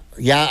 Yeah,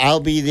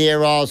 I'll be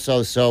there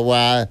also. So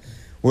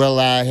we'll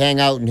hang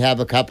out and have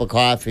a cup of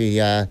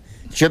coffee.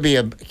 Should be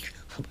a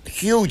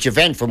huge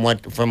event from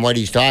what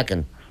he's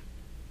talking.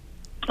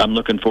 I'm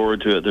looking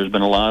forward to it. There's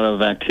been a lot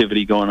of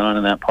activity going on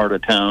in that part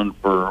of town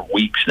for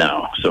weeks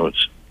now, so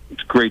it's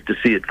great to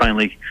see it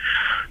finally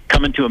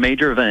coming to a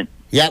major event.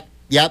 Yep.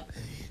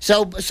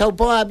 So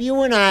Bob,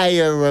 you and I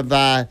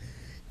have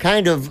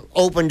kind of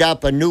opened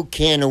up a new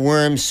can of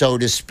worms, so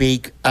to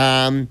speak.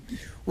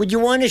 Would you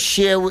want to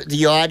share with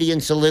the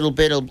audience a little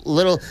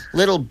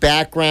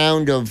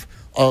background of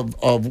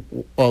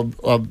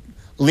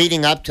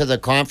leading up to the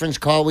conference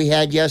call we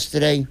had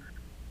yesterday?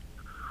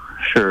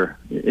 Sure.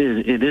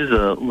 It is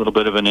a little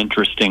bit of an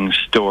interesting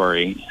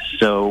story.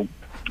 So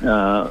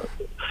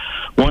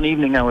one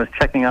evening I was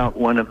checking out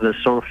one of the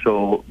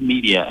social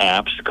media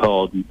apps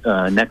called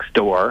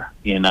Nextdoor,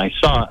 and I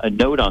saw a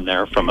note on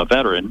there from a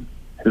veteran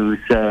who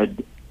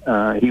said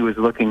he was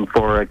looking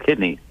for a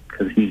kidney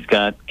because he's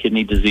got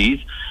kidney disease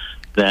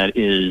that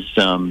is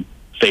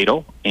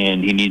fatal,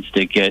 and he needs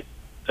to get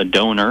a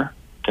donor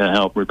to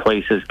help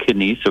replace his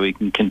kidneys so he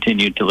can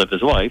continue to live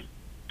his life.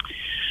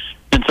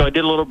 And so I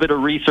did a little bit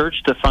of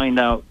research to find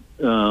out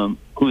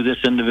who this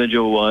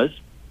individual was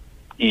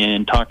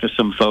and talked to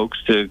some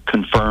folks to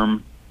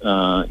confirm,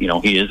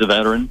 he is a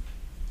veteran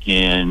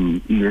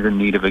and he is in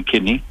need of a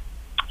kidney.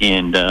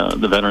 And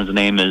the veteran's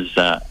name is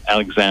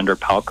Alexander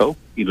Palko.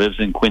 He lives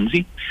in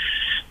Quincy.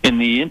 And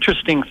the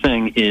interesting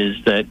thing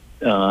is that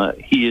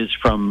he is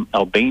from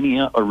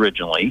Albania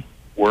originally,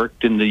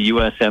 worked in the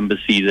U.S.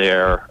 Embassy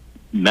there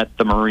met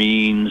the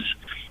Marines,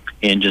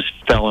 and just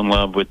fell in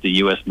love with the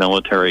U.S.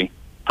 military,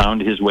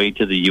 found his way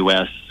to the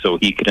U.S. so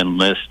he could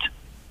enlist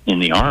in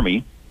the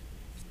Army,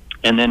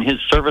 and then his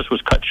service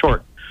was cut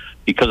short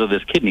because of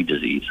this kidney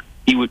disease.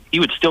 He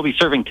would still be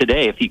serving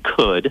today if he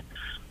could,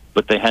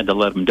 but they had to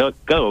let him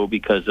go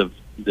because of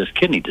this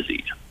kidney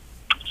disease.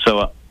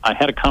 So I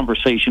had a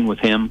conversation with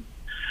him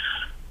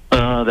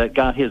that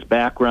got his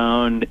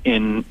background,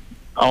 and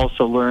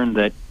also learned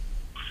that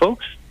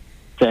folks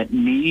that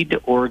need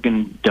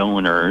organ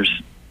donors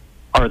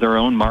are their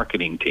own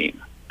marketing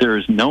team.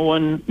 There's no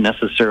one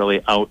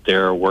necessarily out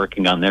there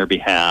working on their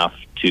behalf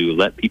to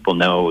let people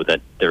know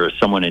that there is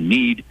someone in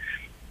need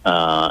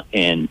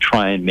and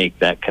try and make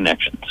that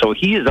connection. So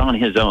he is on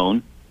his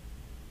own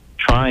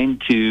trying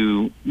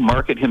to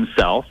market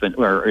himself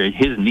or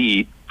his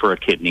need for a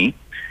kidney.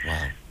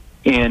 Wow.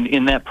 And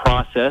in that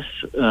process,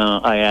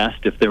 I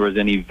asked if there was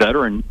any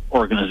veteran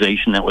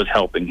organization that was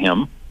helping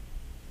him,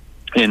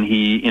 and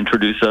he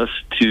introduced us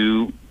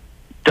to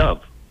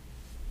Dove.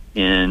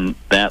 And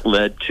that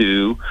led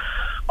to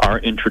our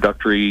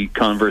introductory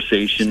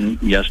conversation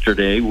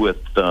yesterday with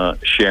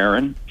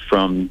Sharon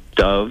from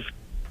Dove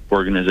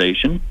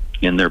organization,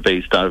 and they're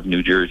based out of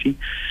New Jersey.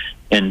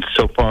 And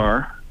so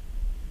far,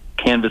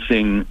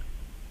 canvassing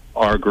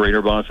our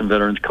Greater Boston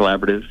Veterans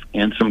Collaborative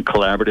and some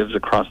collaboratives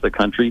across the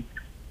country,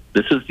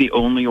 this is the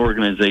only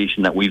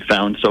organization that we've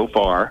found so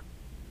far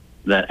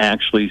that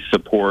actually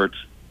supports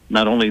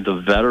not only the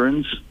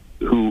veterans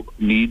who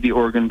need the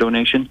organ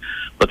donation,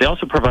 but they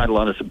also provide a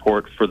lot of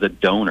support for the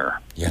donor,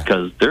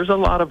 because there's a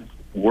lot of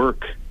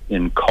work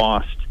and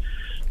cost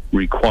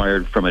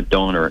required from a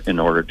donor in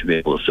order to be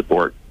able to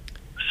support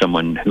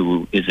someone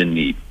who is in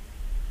need.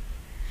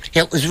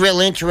 It was real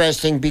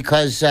interesting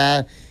because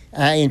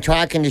in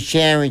talking to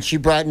Sharon, she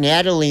brought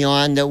Natalie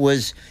on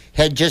that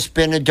had just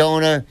been a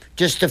donor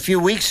just a few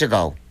weeks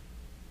ago.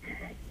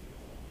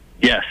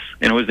 Yes,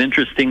 and it was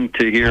interesting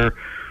to hear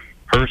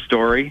her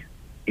story.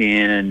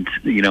 And,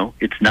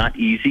 it's not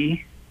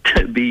easy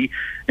to be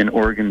an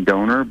organ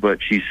donor, but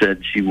she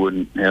said she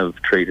wouldn't have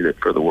traded it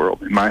for the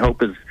world. And my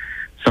hope is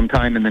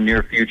sometime in the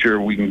near future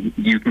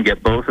you can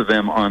get both of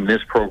them on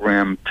this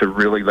program to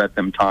really let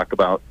them talk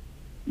about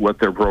what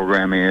their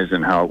program is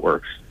and how it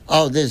works.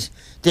 Oh,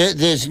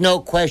 there's no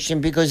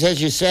question, because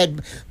as you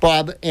said,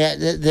 Bob,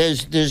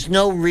 there's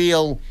no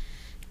real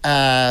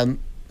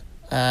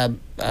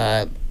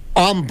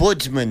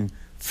ombudsman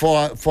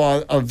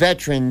for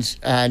veterans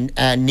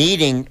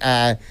needing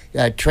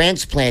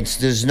transplants.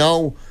 There's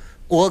no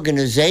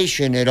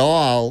organization at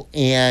all,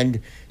 and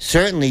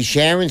certainly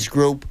Sharon's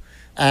group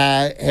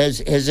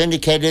has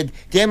indicated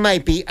there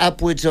might be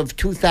upwards of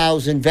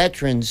 2,000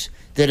 veterans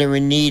that are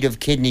in need of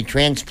kidney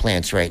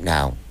transplants right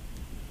now.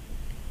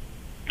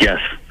 Yes,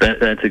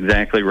 that's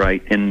exactly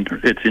right. And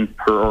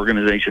her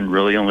organization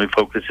really only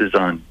focuses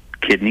on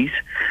kidneys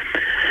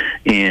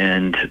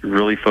and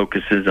really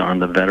focuses on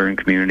the veteran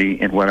community.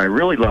 And what I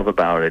really love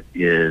about it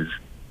is,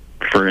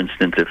 for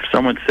instance, if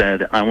someone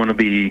said, I want to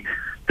be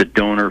the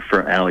donor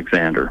for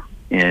Alexander,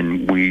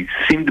 and we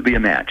seem to be a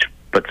match,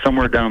 but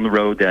somewhere down the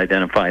road they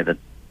identify that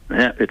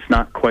it's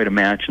not quite a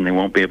match and they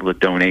won't be able to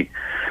donate.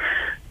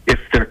 If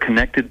they're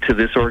connected to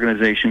this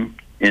organization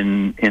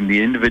and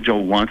the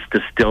individual wants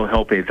to still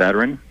help a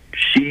veteran,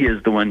 she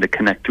is the one to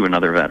connect to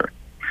another veteran.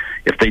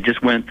 If they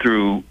just went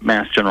through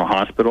Mass General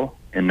Hospital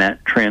and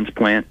that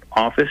transplant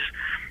office,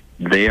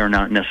 they are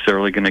not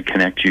necessarily going to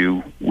connect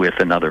you with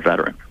another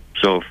veteran.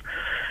 So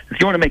if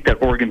you want to make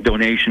that organ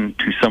donation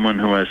to someone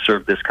who has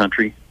served this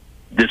country,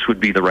 this would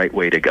be the right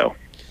way to go.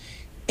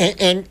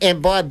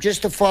 And Bob,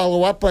 just to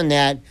follow up on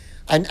that,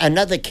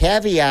 another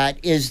caveat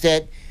is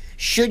that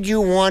should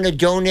you want to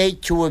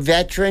donate to a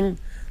veteran,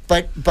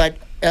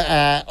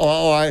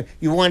 or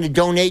you want to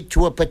donate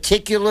to a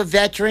particular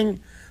veteran,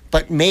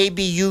 but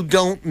maybe you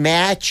don't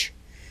match,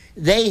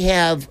 they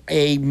have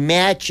a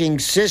matching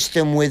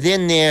system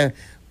within their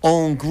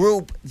own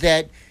group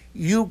that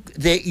you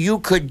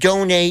could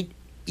donate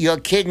your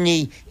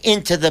kidney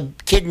into the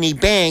kidney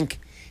bank,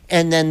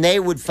 and then they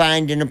would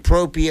find an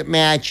appropriate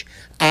match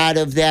out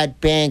of that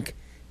bank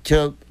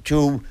to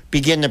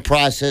begin the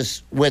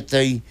process with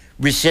the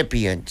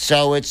recipient.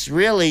 So it's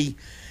really,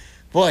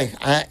 boy,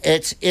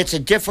 it's a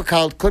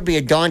difficult, could be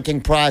a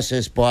daunting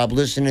process, Bob,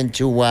 listening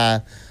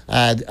to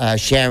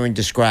Sharon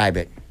describe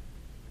it.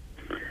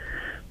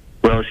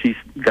 Well, she's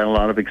got a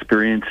lot of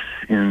experience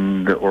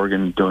in the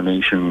organ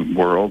donation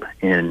world,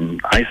 and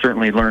I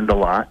certainly learned a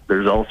lot.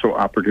 There's also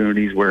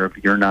opportunities where if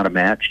you're not a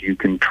match, you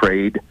can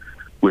trade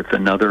with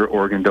another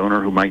organ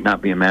donor who might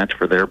not be a match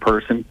for their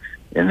person,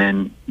 and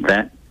then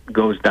that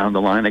goes down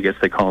the line. I guess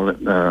they call it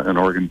an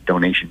organ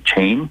donation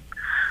chain,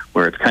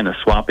 where it's kind of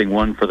swapping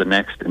one for the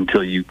next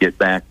until you get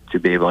back to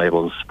be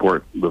able to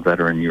support the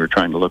veteran you were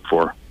trying to look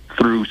for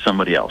through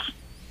somebody else.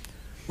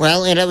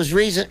 Well, and I was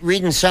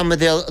reading some of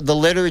the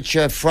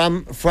literature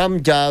from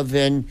Dove,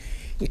 and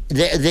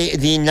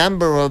the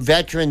number of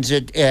veterans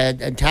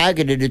that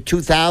targeted at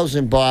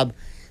 2,000, Bob,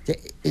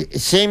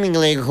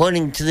 seemingly,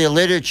 according to the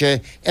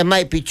literature, it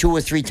might be 2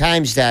 or 3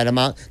 times that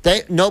amount.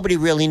 Nobody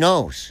really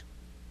knows.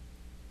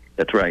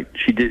 That's right.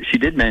 She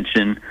did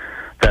mention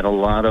that a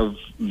lot of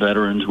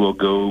veterans will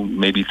go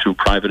maybe through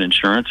private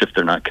insurance if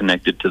they're not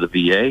connected to the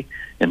VA,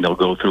 and they'll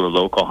go through a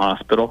local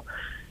hospital.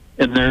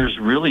 And there's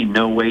really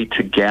no way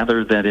to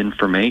gather that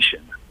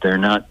information. They're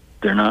not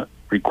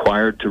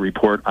required to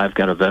report, I've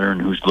got a veteran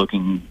who's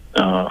looking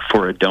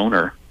for a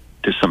donor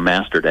to some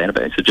master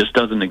database. It just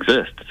doesn't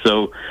exist.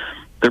 So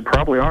there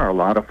probably are a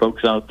lot of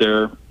folks out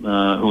there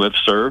who have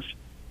served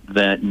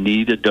that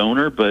need a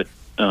donor, but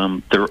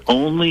they're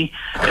only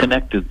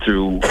connected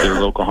through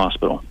their local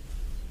hospital.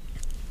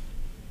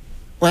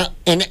 Well,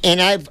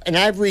 and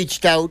I've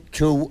reached out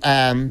to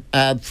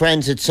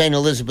friends at St.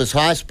 Elizabeth's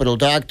Hospital,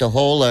 Dr.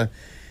 Holler,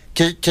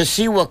 to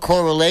see what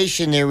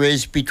correlation there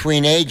is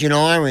between Agent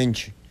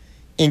Orange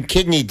and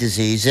kidney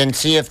disease, and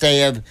see if they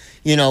have,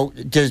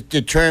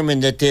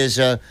 determined that there's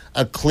a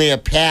clear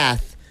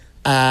path.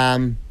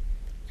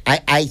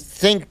 I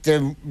think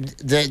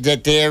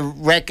that their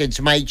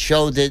records might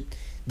show that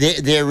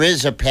there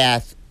is a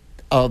path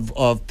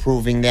of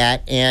proving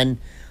that. And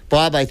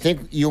Bob, I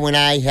think you and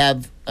I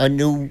have a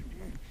new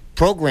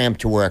program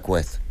to work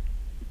with.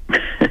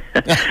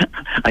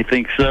 I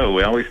think so.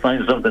 We always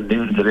find something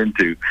new to get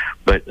into.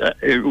 But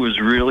it was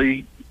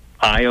really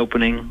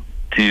eye-opening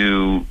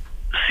to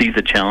see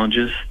the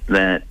challenges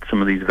that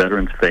some of these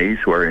veterans face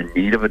who are in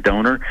need of a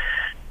donor.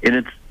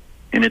 And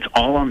it's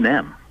all on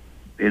them.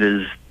 It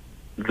is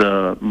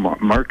the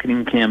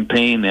marketing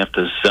campaign. They have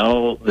to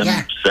sell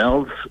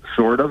themselves,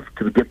 sort of,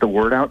 to get the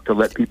word out, to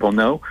let people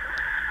know.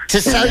 To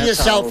sell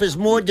yourself is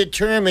more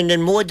determined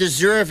and more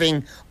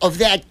deserving of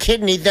that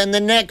kidney than the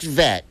next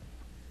vet.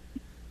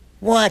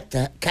 What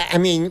the? I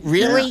mean,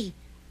 really?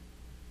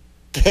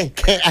 Yeah.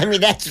 I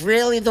mean, that's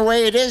really the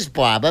way it is,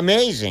 Bob.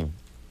 Amazing.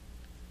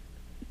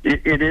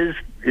 It is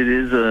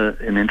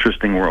an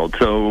interesting world.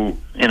 So,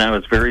 and I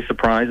was very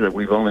surprised that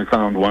we've only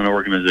found one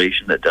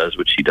organization that does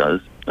what she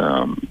does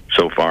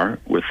so far,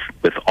 with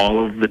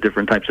all of the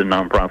different types of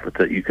nonprofits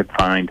that you could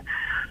find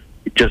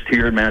just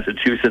here in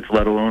Massachusetts,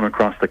 let alone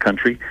across the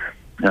country.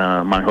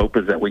 My hope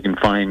is that we can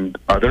find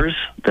others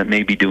that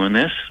may be doing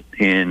this,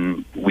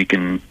 and we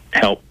can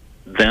help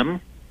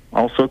them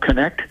also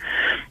connect.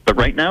 But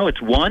right now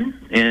it's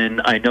one,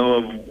 and I know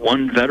of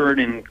one veteran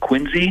in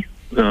Quincy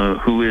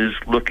who is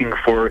looking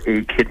for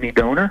a kidney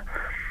donor.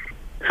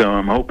 So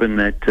I'm hoping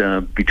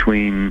that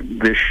between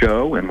this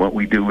show and what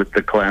we do with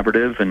the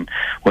collaborative and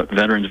what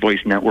Veterans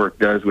Voice Network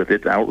does with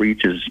its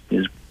outreach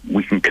is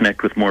we can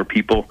connect with more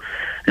people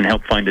and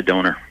help find a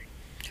donor.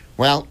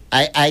 Well,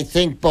 I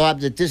think, Bob,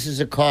 that this is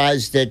a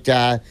cause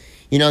that,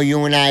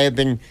 you and I have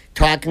been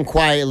talking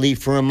quietly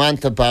for a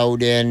month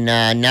about, and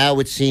now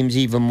it seems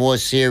even more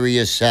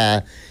serious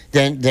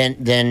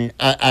than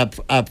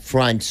up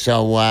front.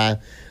 So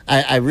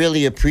I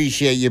really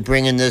appreciate you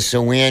bringing this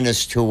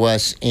awareness to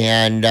us,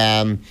 and,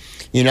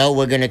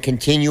 we're going to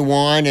continue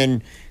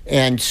on,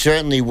 and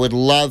certainly would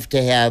love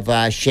to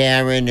have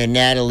Sharon and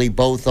Natalie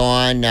both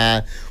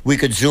on. We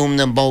could Zoom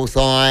them both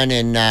on,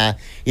 and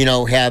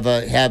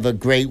have a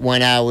great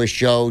 1 hour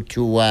show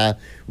to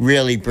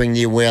really bring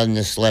the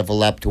awareness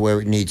level up to where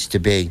it needs to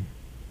be.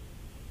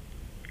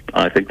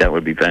 I think that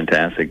would be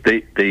fantastic.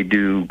 They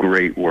do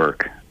great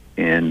work,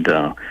 and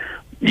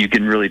you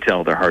can really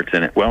tell their heart's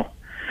in it. Well,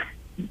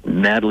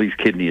 Natalie's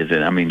kidney is in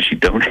it. I mean, she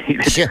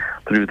donated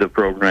through the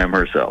program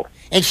herself.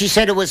 And she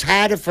said it was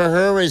harder for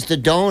her as the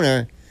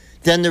donor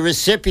than the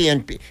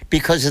recipient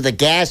because of the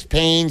gas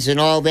pains and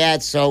all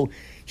that. So,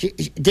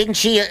 didn't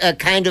she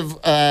kind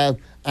of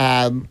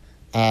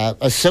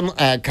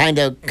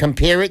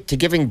compare it to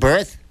giving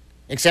birth,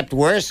 except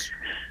worse?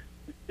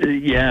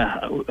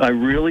 Yeah, I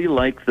really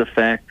like the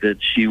fact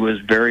that she was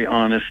very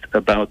honest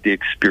about the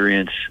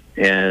experience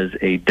as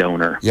a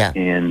donor. Yeah.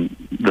 And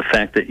the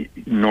fact that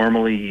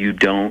normally you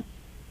don't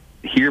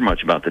hear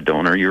much about the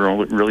donor.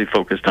 You're really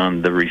focused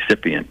on the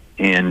recipient.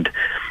 And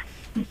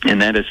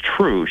that is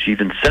true. She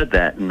even said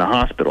that in the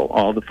hospital.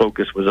 All the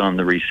focus was on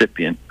the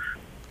recipient.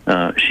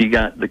 She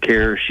got the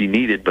care she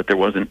needed, but there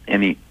wasn't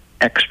any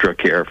extra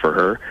care for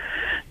her.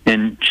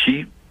 And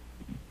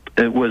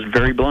it was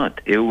very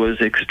blunt. It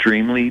was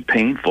extremely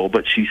painful,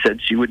 but she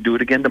said she would do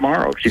it again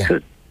tomorrow if she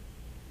could.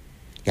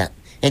 Yeah.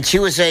 And she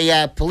was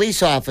a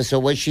police officer,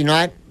 was she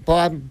not,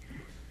 Bob?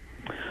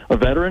 A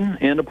veteran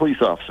and a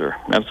police officer,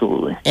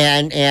 absolutely.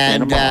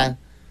 And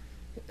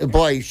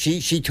boy,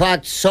 she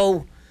talked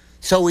so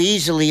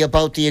easily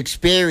about the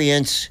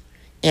experience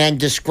and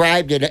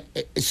described it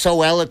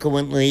so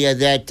eloquently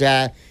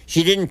that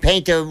she didn't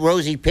paint a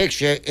rosy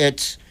picture.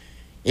 It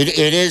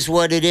is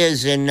what it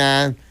is,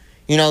 and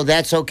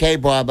that's okay,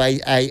 Bob.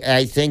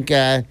 I think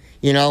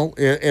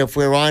if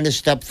we're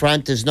honest up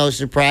front, there's no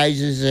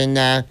surprises,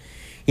 and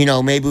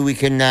maybe we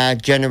can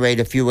generate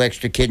a few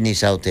extra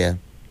kidneys out there.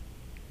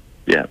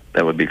 Yeah,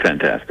 that would be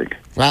fantastic.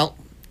 Well,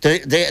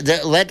 let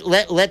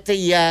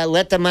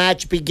the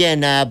march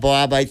begin,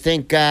 Bob. I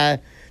think the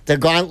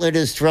gauntlet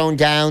is thrown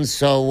down,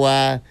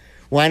 so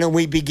why don't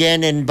we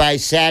begin? And by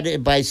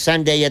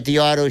Sunday at the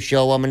auto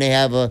show, I'm going to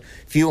have a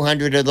few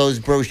hundred of those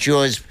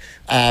brochures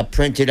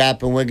printed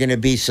up, and we're going to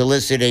be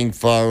soliciting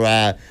for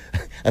at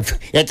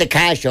the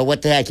car show.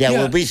 What the heck? Yeah,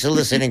 we'll be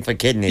soliciting for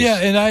kidneys.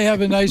 Yeah, and I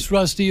have a nice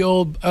rusty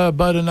old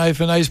butter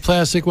knife, a nice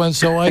plastic one,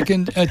 so I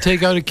can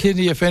take out a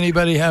kidney if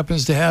anybody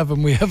happens to have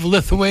them. We have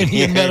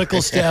Lithuanian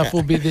medical staff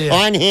will be there.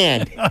 On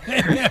hand.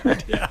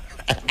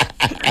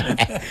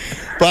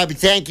 Bobby,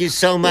 thank you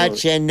so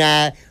much, and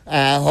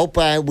hope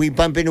we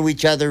bump into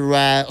each other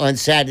on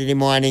Saturday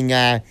morning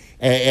at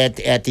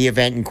the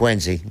event in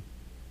Quincy.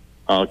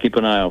 I'll keep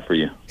an eye out for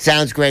you.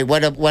 Sounds great.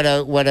 What an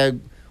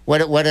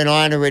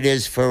honor it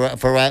is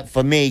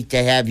for me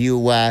to have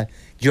you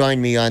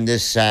join me on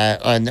this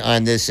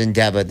on this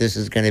endeavor. This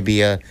is going to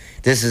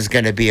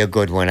be a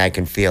good one. I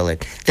can feel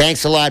it.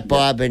 Thanks a lot,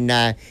 Bob, and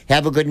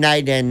have a good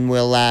night. And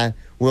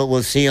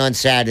we'll see you on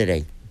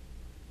Saturday.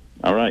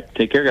 All right.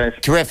 Take care, guys.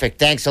 Terrific.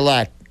 Thanks a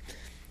lot.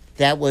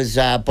 That was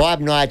Bob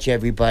Notch,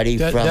 everybody.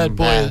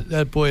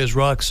 That boy is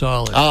rock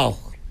solid. Oh,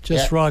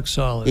 just rock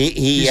solid.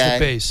 He's the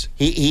base.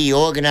 He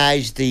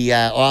organized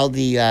all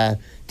the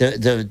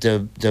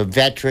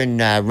veteran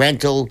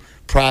rental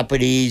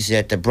properties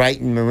at the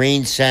Brighton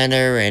Marine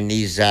Center, and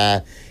he's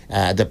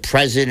the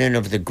president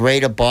of the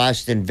Greater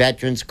Boston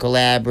Veterans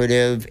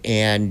Collaborative,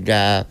 and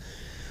a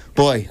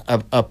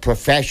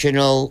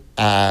professional,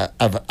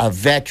 a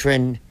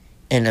veteran,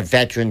 and a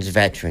veteran's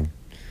veteran.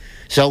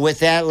 So with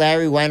that,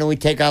 Larry, why don't we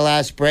take our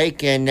last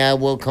break, and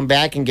we'll come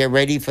back and get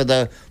ready for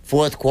the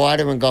fourth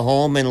quarter and go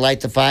home and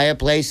light the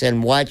fireplace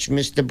and watch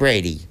Mr.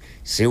 Brady.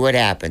 See what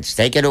happens.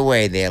 Take it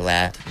away there,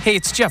 lad. Hey,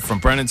 it's Jeff from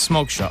Brennan's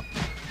Smoke Shop.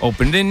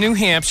 Opened in New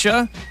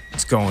Hampshire.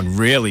 It's going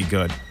really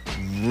good.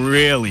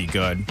 Really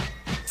good.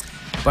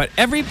 But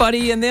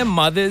everybody and their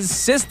mothers,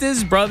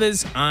 sisters,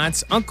 brothers,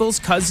 aunts, uncles,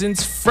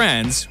 cousins,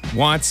 friends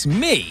wants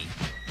me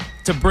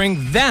to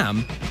bring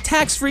them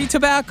tax-free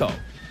tobacco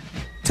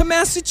to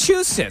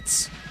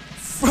Massachusetts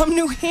from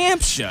New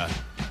Hampshire.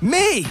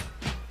 Me!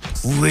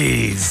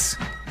 Please.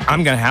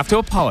 I'm going to have to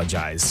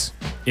apologize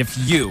if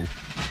you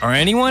or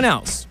anyone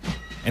else,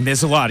 and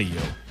there's a lot of you,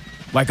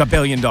 like $1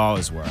 billion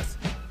worth,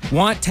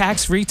 want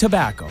tax-free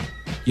tobacco.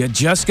 You're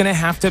just going to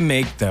have to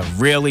make the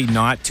really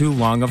not too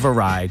long of a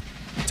ride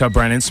to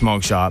Brennan's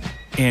Smoke Shop,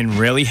 and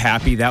really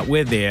happy that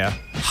we're there.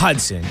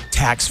 Hudson,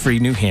 tax-free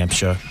New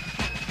Hampshire.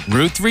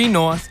 Route 3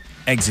 North,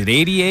 exit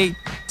 88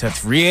 to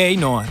 3A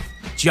North,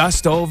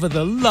 just over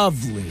the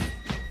lovely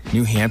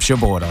New Hampshire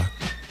border.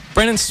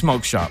 Brennan's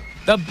Smoke Shop,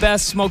 the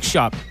best smoke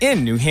shop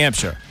in New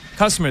Hampshire.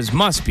 Customers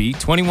must be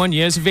 21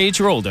 years of age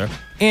or older,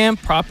 and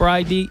proper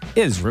ID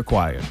is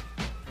required.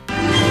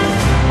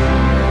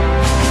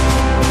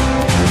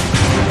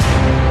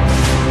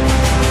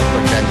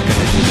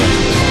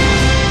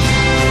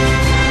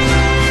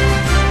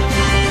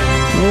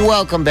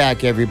 Welcome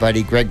back,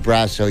 everybody. Greg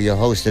Brasso, your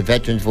host of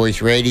Veterans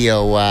Voice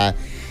Radio,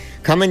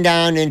 coming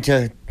down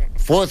into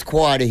fourth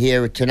quarter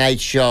here at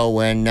tonight's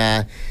show, and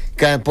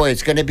boy,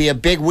 it's going to be a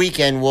big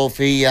weekend,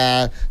 Wolfie.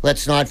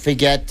 Let's not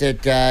forget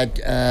that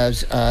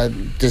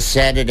this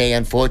Saturday,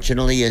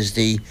 unfortunately, is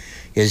the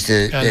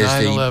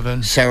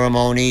 9/11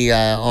 ceremony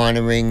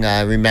honoring,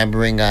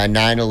 remembering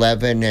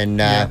 9/11,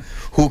 and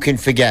who can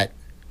forget?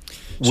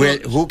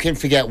 Who can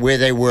forget where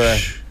they were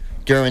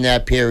during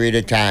that period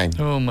of time?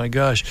 Oh my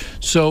gosh!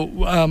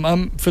 So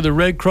I'm for the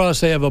Red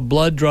Cross. They have a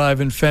blood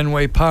drive in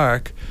Fenway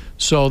Park.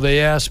 So they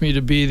asked me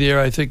to be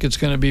there. I think it's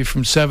going to be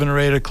from 7 or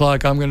 8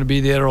 o'clock. I'm going to be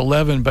there at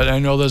 11, but I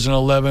know there's an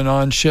 11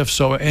 on shift.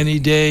 So any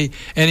day,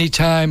 any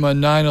time on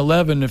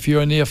 9/11, if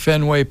you're near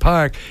Fenway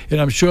Park, and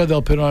I'm sure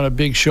they'll put on a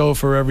big show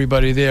for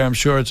everybody there. I'm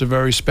sure it's a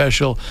very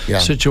special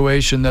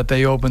situation that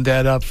they opened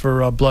that up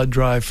for a blood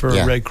drive for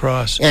Red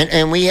Cross.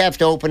 And we have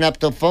to open up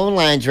the phone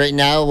lines right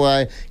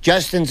now.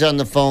 Justin's on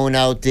the phone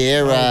out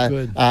there.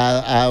 Good.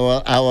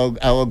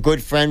 Our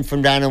good friend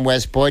from down in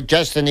Westport.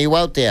 Justin, are you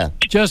out there?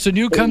 Justin,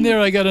 you come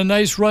there. I got a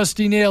nice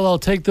rusty nail. I'll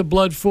take the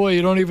blood for you.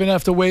 You don't even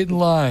have to wait in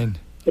line.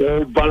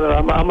 But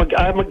I'm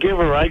a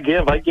giver. I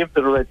give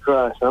to the Red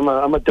Cross. I'm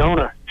a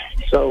donor.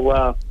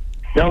 So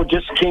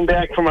just came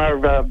back from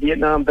our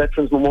Vietnam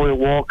Veterans Memorial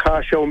Wall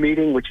Car Show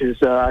meeting, which is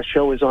our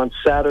show is on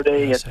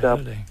Saturday at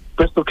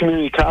Bristol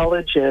Community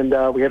College,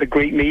 and we had a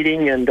great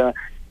meeting and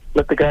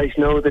let the guys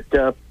know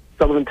that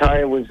Sullivan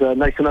Tire was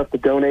nice enough to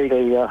donate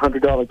a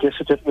 $100 gift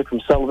certificate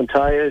from Sullivan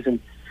Tires, and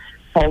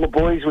all the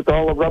boys with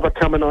all the rubber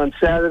coming on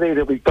Saturday,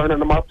 they'll be burning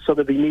them up, so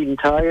they'll be needing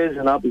tires,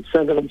 and I'll be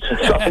sending them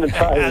to Sullivan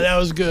Tires. That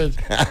was good.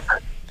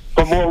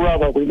 For more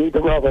rubber, we need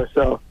the rubber.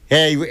 So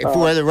hey,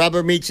 where the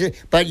rubber meets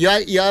it, but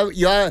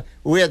you're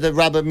where the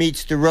rubber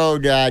meets the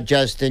road,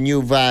 Justin.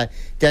 You've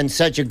done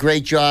such a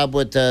great job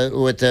with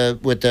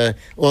the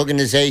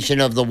organization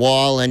of the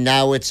wall, and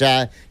now it's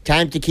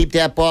time to keep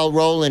that ball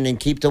rolling and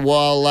keep the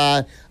wall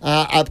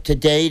up to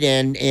date.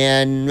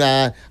 And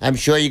I'm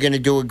sure you're going to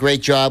do a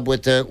great job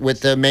with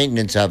the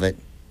maintenance of it.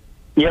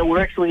 Yeah, we're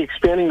actually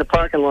expanding the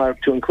parking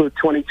lot to include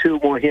 22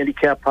 more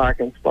handicap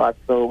parking spots.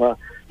 So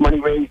money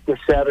raised this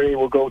Saturday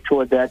will go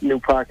toward that new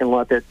parking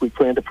lot that we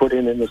plan to put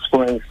in the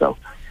spring. So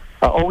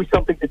always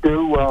something to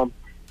do.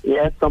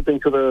 add something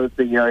to the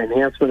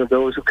enhancement of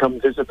those who come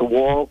visit the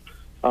wall.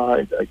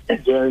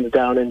 Again,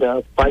 down in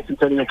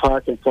Bicentennial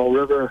Park in Fall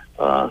River.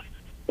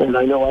 And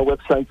I know our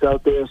website's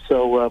out there,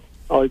 so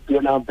all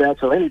Vietnam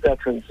vets or any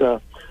veterans,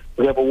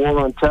 we have a War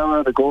on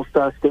Terror, the Gold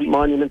Star State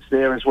Monuments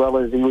there, as well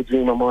as the Iwo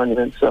Jima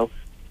Monument. So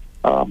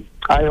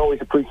I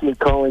always appreciate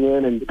calling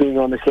in and being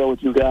on the show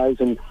with you guys,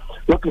 and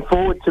looking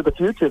forward to the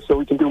future so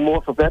we can do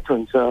more for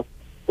veterans. The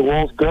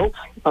wall's built.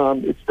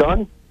 It's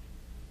done.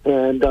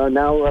 And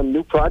now a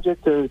new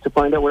project to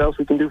find out what else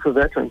we can do for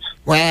veterans.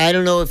 Well, I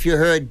don't know if you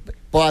heard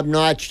Bob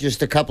Notch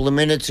just a couple of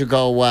minutes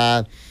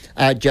ago,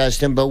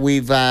 Justin, but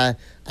we've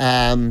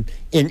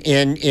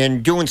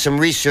in doing some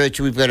research,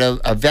 we've got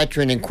a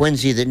veteran in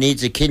Quincy that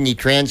needs a kidney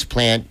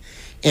transplant,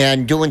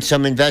 and doing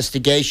some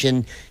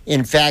investigation.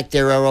 In fact,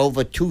 there are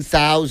over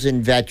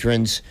 2,000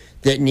 veterans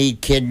that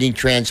need kidney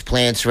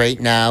transplants right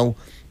now,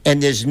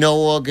 and there's no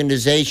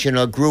organization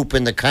or group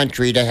in the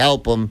country to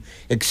help them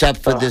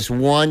except for this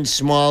one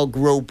small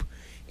group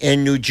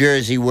in New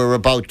Jersey we're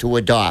about to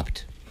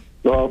adopt.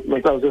 Well,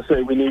 like I was going to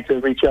say, we need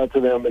to reach out to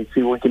them and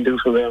see what we can do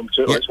for them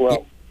as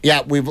well.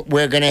 Yeah,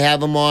 we're going to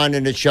have them on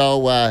in the show,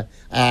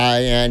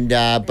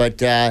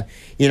 but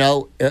you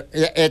know,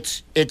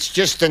 it's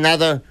just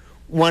another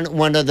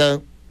one of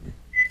the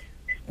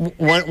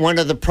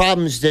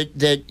problems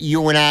that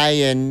you and I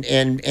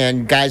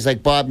and guys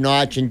like Bob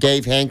Notch and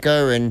Dave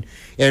Henker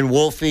and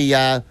Wolfie,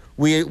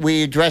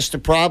 we address the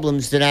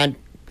problems that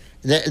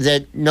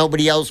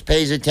nobody else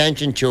pays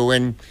attention to.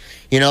 And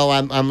you know,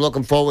 I'm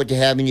looking forward to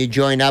having you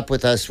join up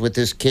with us with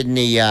this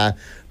kidney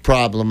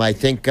problem. I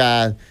think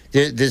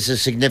there's a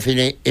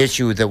significant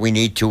issue that we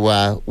need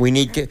to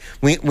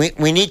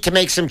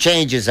make some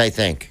changes, I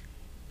think.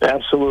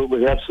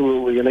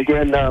 Absolutely. And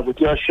again, with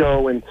your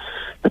show and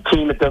the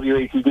team at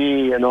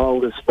WATD and all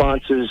the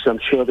sponsors, I'm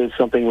sure there's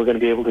something we're going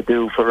to be able to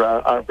do for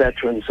our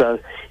veterans,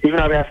 even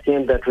our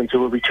Afghan veterans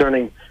who are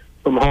returning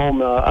from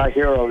home, our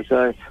heroes,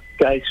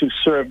 guys who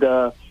served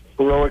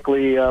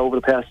heroically over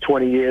the past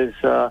 20 years.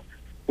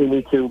 We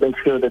need to make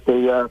sure that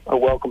they are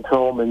welcomed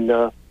home.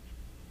 And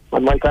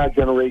unlike our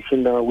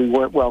generation, we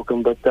weren't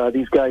welcome, but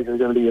these guys are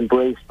going to be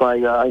embraced by,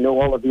 I know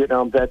all the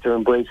Vietnam vets are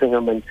embracing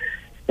them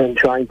and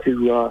trying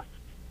to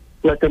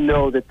let them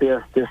know that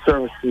their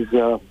service is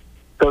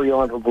very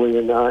honorably,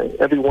 and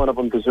every one of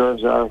them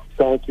deserves our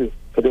thank you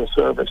for their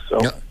service. So.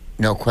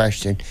 No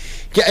question.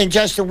 And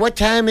Justin, what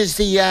time is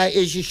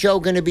your show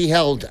going to be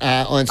held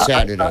on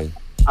Saturday?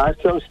 Our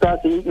show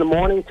starts at 8 in the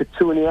morning to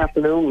 2 in the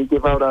afternoon. We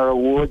give out our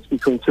awards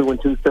between 2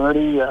 and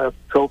 2:30,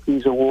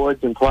 trophies,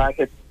 awards, and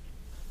plaquets.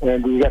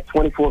 And we got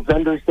 24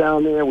 vendors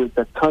down there. We've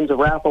got tons of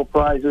raffle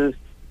prizes.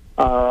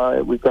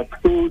 We've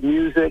got food,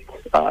 music.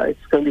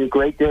 It's going to be a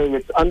great day.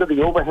 It's under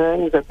the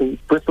overhangs at the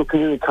Bristol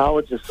Community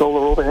College, the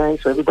solar overhang,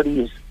 so everybody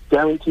is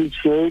guaranteed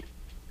shade.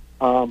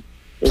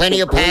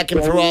 Plenty of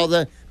parking for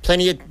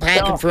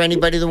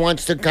anybody that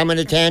wants to come and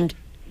attend.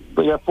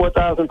 We got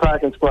 4,000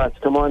 parking spots.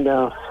 Come on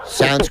down.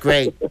 Sounds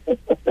great.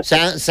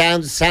 Sounds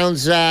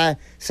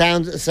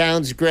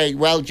great.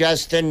 Well,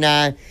 Justin,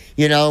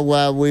 you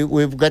know,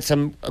 we've got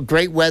some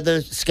great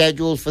weather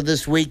scheduled for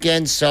this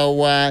weekend,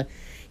 so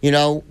you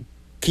know,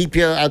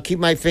 I'll keep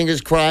my fingers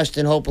crossed,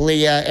 and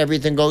hopefully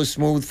everything goes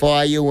smooth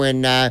for you,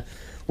 and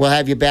we'll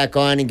have you back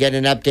on and get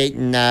an update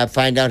and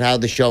find out how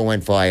the show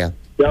went for you.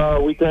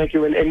 We thank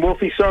you. And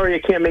Wolfie, sorry I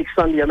can't make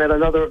Sunday. I'm at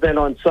another event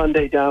on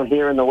Sunday down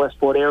here in the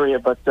Westport area,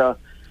 but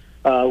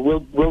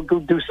we'll go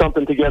do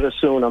something together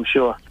soon, I'm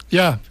sure.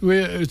 Yeah,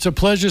 it's a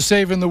pleasure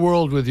saving the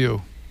world with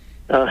you.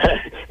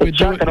 We're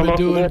doing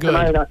good.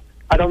 Tonight.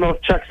 I don't know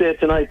if Chuck's there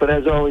tonight, but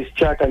as always,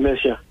 Chuck, I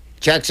miss you.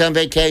 Chuck's on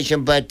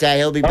vacation, but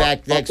he'll be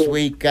back next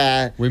week.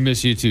 We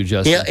miss you too,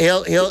 Justin.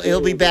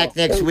 He'll be back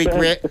next week,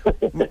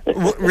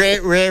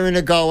 raring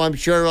to go. I'm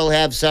sure he'll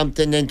have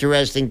something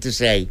interesting to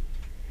say.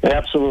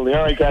 Absolutely.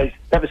 All right, guys.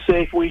 Have a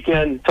safe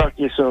weekend. Talk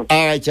to you soon.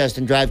 All right,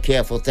 Justin. Drive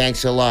careful.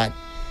 Thanks a lot.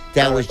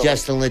 That was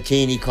Justin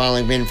Latini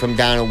calling in from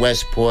down in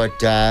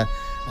Westport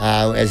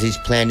as he's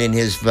planning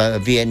his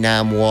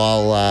Vietnam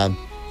Wall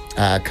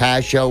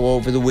car show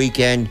over the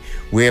weekend.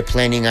 We're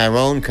planning our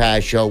own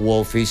car show,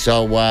 Wolfie.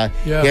 So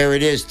here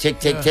it is. Tick,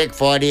 tick, tick,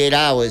 48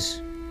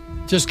 hours.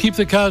 Just keep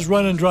the cars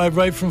running, drive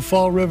right from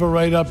Fall River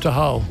right up to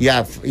Hull.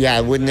 Yeah,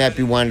 wouldn't that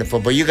be wonderful?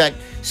 But you got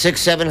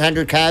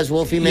 600-700 cars,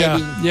 Wolfie,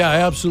 maybe? Yeah,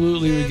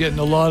 absolutely. We're getting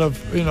a lot of,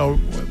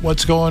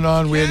 what's going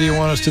on, where do you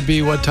want us to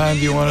be, what time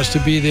do you want us to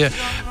be there.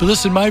 But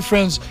listen, my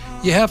friends,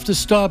 you have to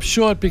stop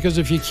short, because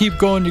if you keep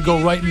going, you go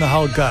right in the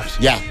Hull gut.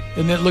 Yeah.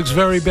 And it looks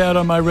very bad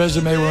on my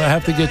resume when I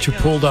have to get you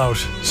pulled out.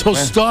 So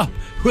stop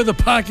where the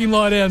parking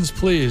lot ends,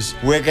 please.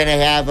 We're gonna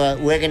have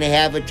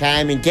a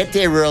time, and get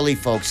there early,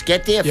 folks.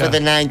 Get there for the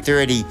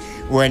 9:30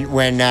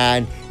 when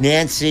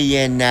Nancy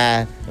and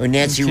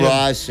Nancy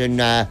Ross and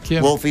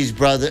Wolfie's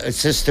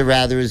sister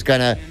is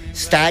gonna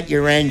start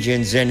your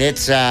engines, and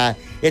it's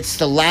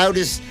the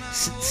loudest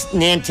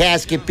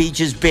Nantasket Beach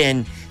has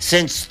been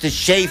since the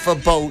Schaefer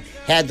boat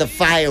had the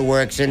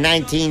fireworks in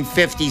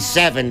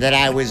 1957 that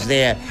I was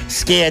there,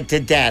 scared to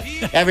death.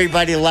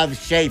 Everybody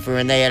loved Schaefer,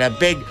 and they had a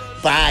big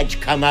barge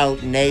come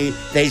out, and they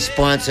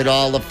sponsored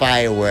all the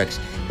fireworks.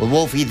 Well,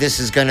 Wolfie, this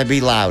is going to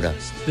be louder.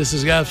 This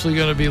is absolutely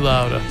going to be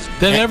louder.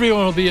 Then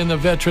everyone will be in the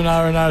veteran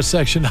R&R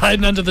section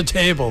hiding under the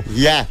table.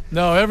 Yeah.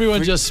 No,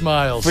 everyone just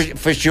smiles.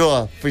 For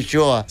sure.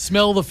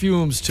 Smell the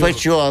fumes, too. For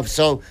sure.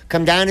 So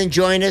come down and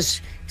join us.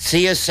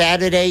 See us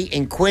Saturday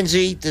in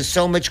Quincy. There's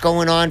so much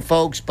going on,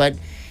 folks, but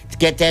to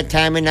get that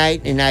time of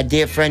night, and our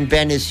dear friend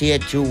Ben is here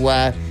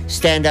to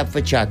stand up for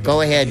Chuck.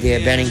 Go ahead there,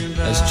 Benny.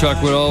 As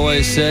Chuck would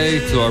always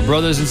say to our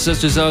brothers and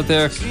sisters out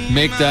there,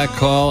 make that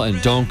call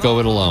and don't go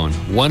it alone.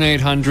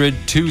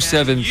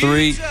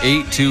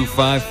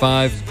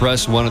 1-800-273-8255.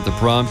 Press 1 at the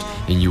prompt,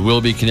 and you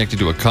will be connected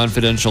to a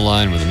confidential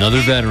line with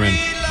another veteran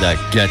that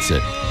gets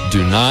it.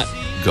 Do not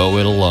go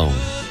it alone.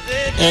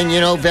 And,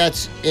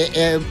 vets,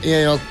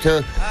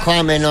 to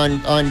comment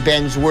on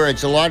Ben's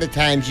words, a lot of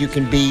times you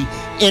can be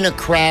in a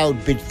crowd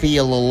but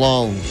feel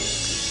alone.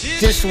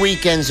 This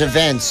weekend's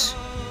events,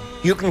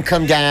 you can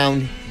come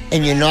down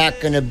and you're not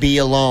going to be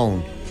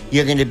alone.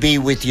 You're going to be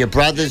with your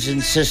brothers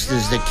and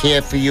sisters that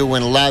care for you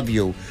and love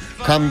you.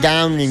 Come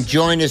down and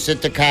join us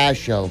at the car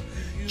show.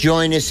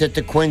 Join us at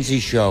the Quincy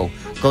show.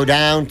 Go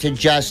down to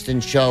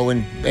Justin's show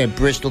at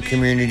Bristol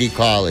Community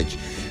College.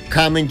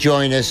 Come and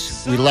join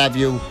us. We love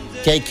you.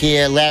 Take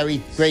care. Larry,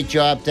 great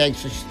job.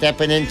 Thanks for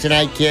stepping in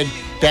tonight, kid.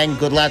 Ben,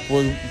 good luck.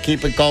 We'll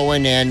keep it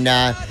going. And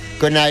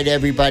good night,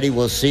 everybody.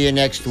 We'll see you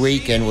next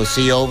week, and we'll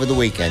see you over the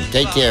weekend.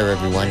 Take care,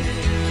 everyone.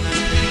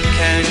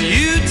 Can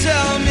you tell